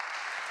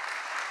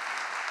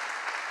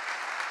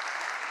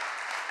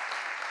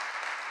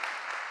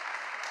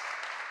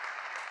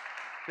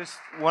just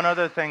one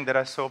other thing that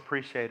I so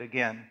appreciate,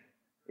 again,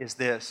 is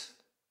this.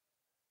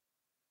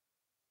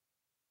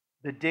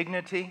 The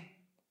dignity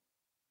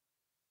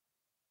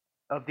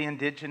of the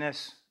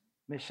indigenous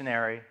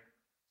missionary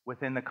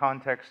within the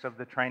context of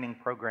the training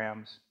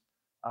programs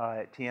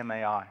at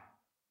TMAI.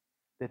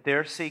 That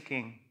they're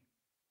seeking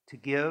to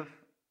give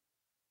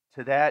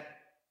to that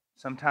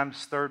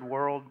sometimes third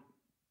world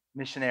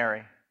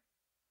missionary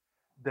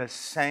the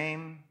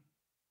same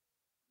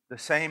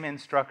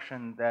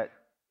instruction that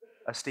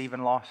a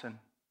Stephen Lawson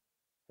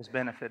has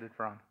benefited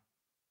from,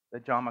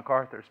 that John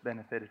MacArthur's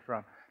benefited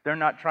from. They're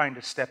not trying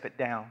to step it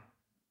down.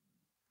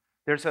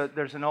 There's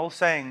an old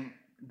saying,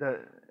 the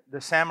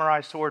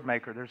samurai sword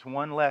maker, there's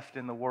one left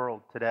in the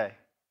world today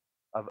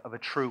of a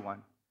true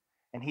one.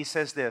 And he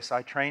says this,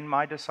 I trained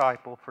my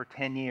disciple for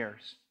 10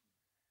 years.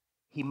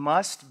 He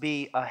must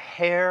be a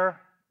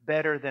hair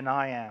better than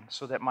I am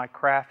so that my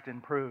craft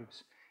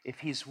improves.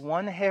 If he's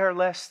one hair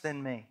less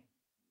than me,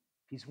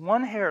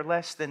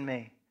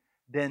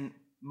 then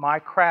my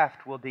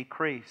craft will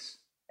decrease.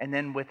 And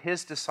then with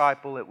his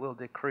disciple, it will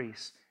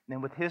decrease. And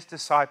then with his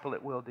disciple,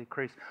 it will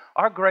decrease.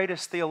 Our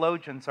greatest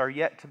theologians are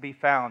yet to be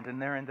found,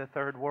 and they're in the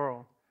third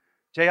world.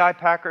 J.I.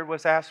 Packard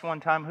was asked one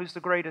time, who's the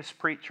greatest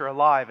preacher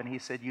alive? And he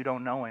said, you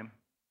don't know him.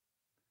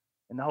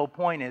 And the whole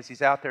point is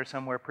he's out there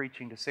somewhere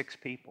preaching to 6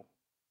 people.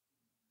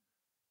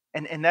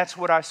 And that's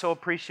what I so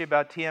appreciate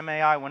about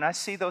TMAI. When I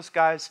see those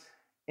guys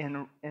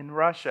in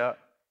Russia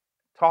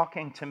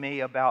talking to me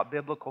about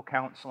biblical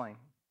counseling,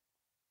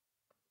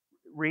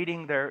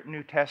 reading their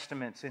New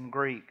Testaments in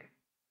Greek,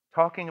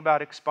 talking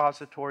about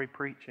expository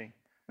preaching.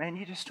 Man,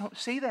 you just don't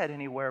see that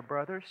anywhere,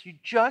 brothers. You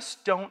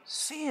just don't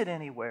see it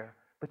anywhere.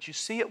 But you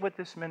see it with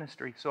this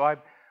ministry. So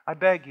I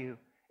beg you,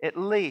 at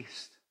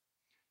least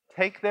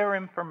take their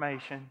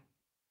information,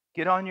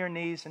 get on your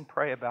knees and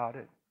pray about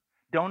it.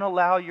 Don't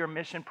allow your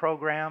mission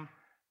program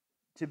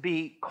to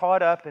be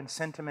caught up in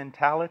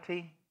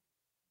sentimentality,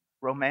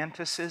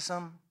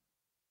 romanticism,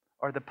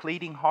 or the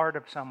pleading heart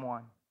of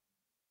someone.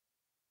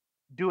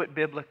 Do it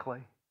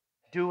biblically.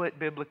 Do it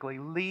biblically.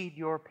 Lead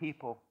your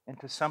people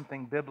into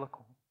something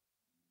biblical.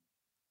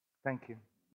 Thank you.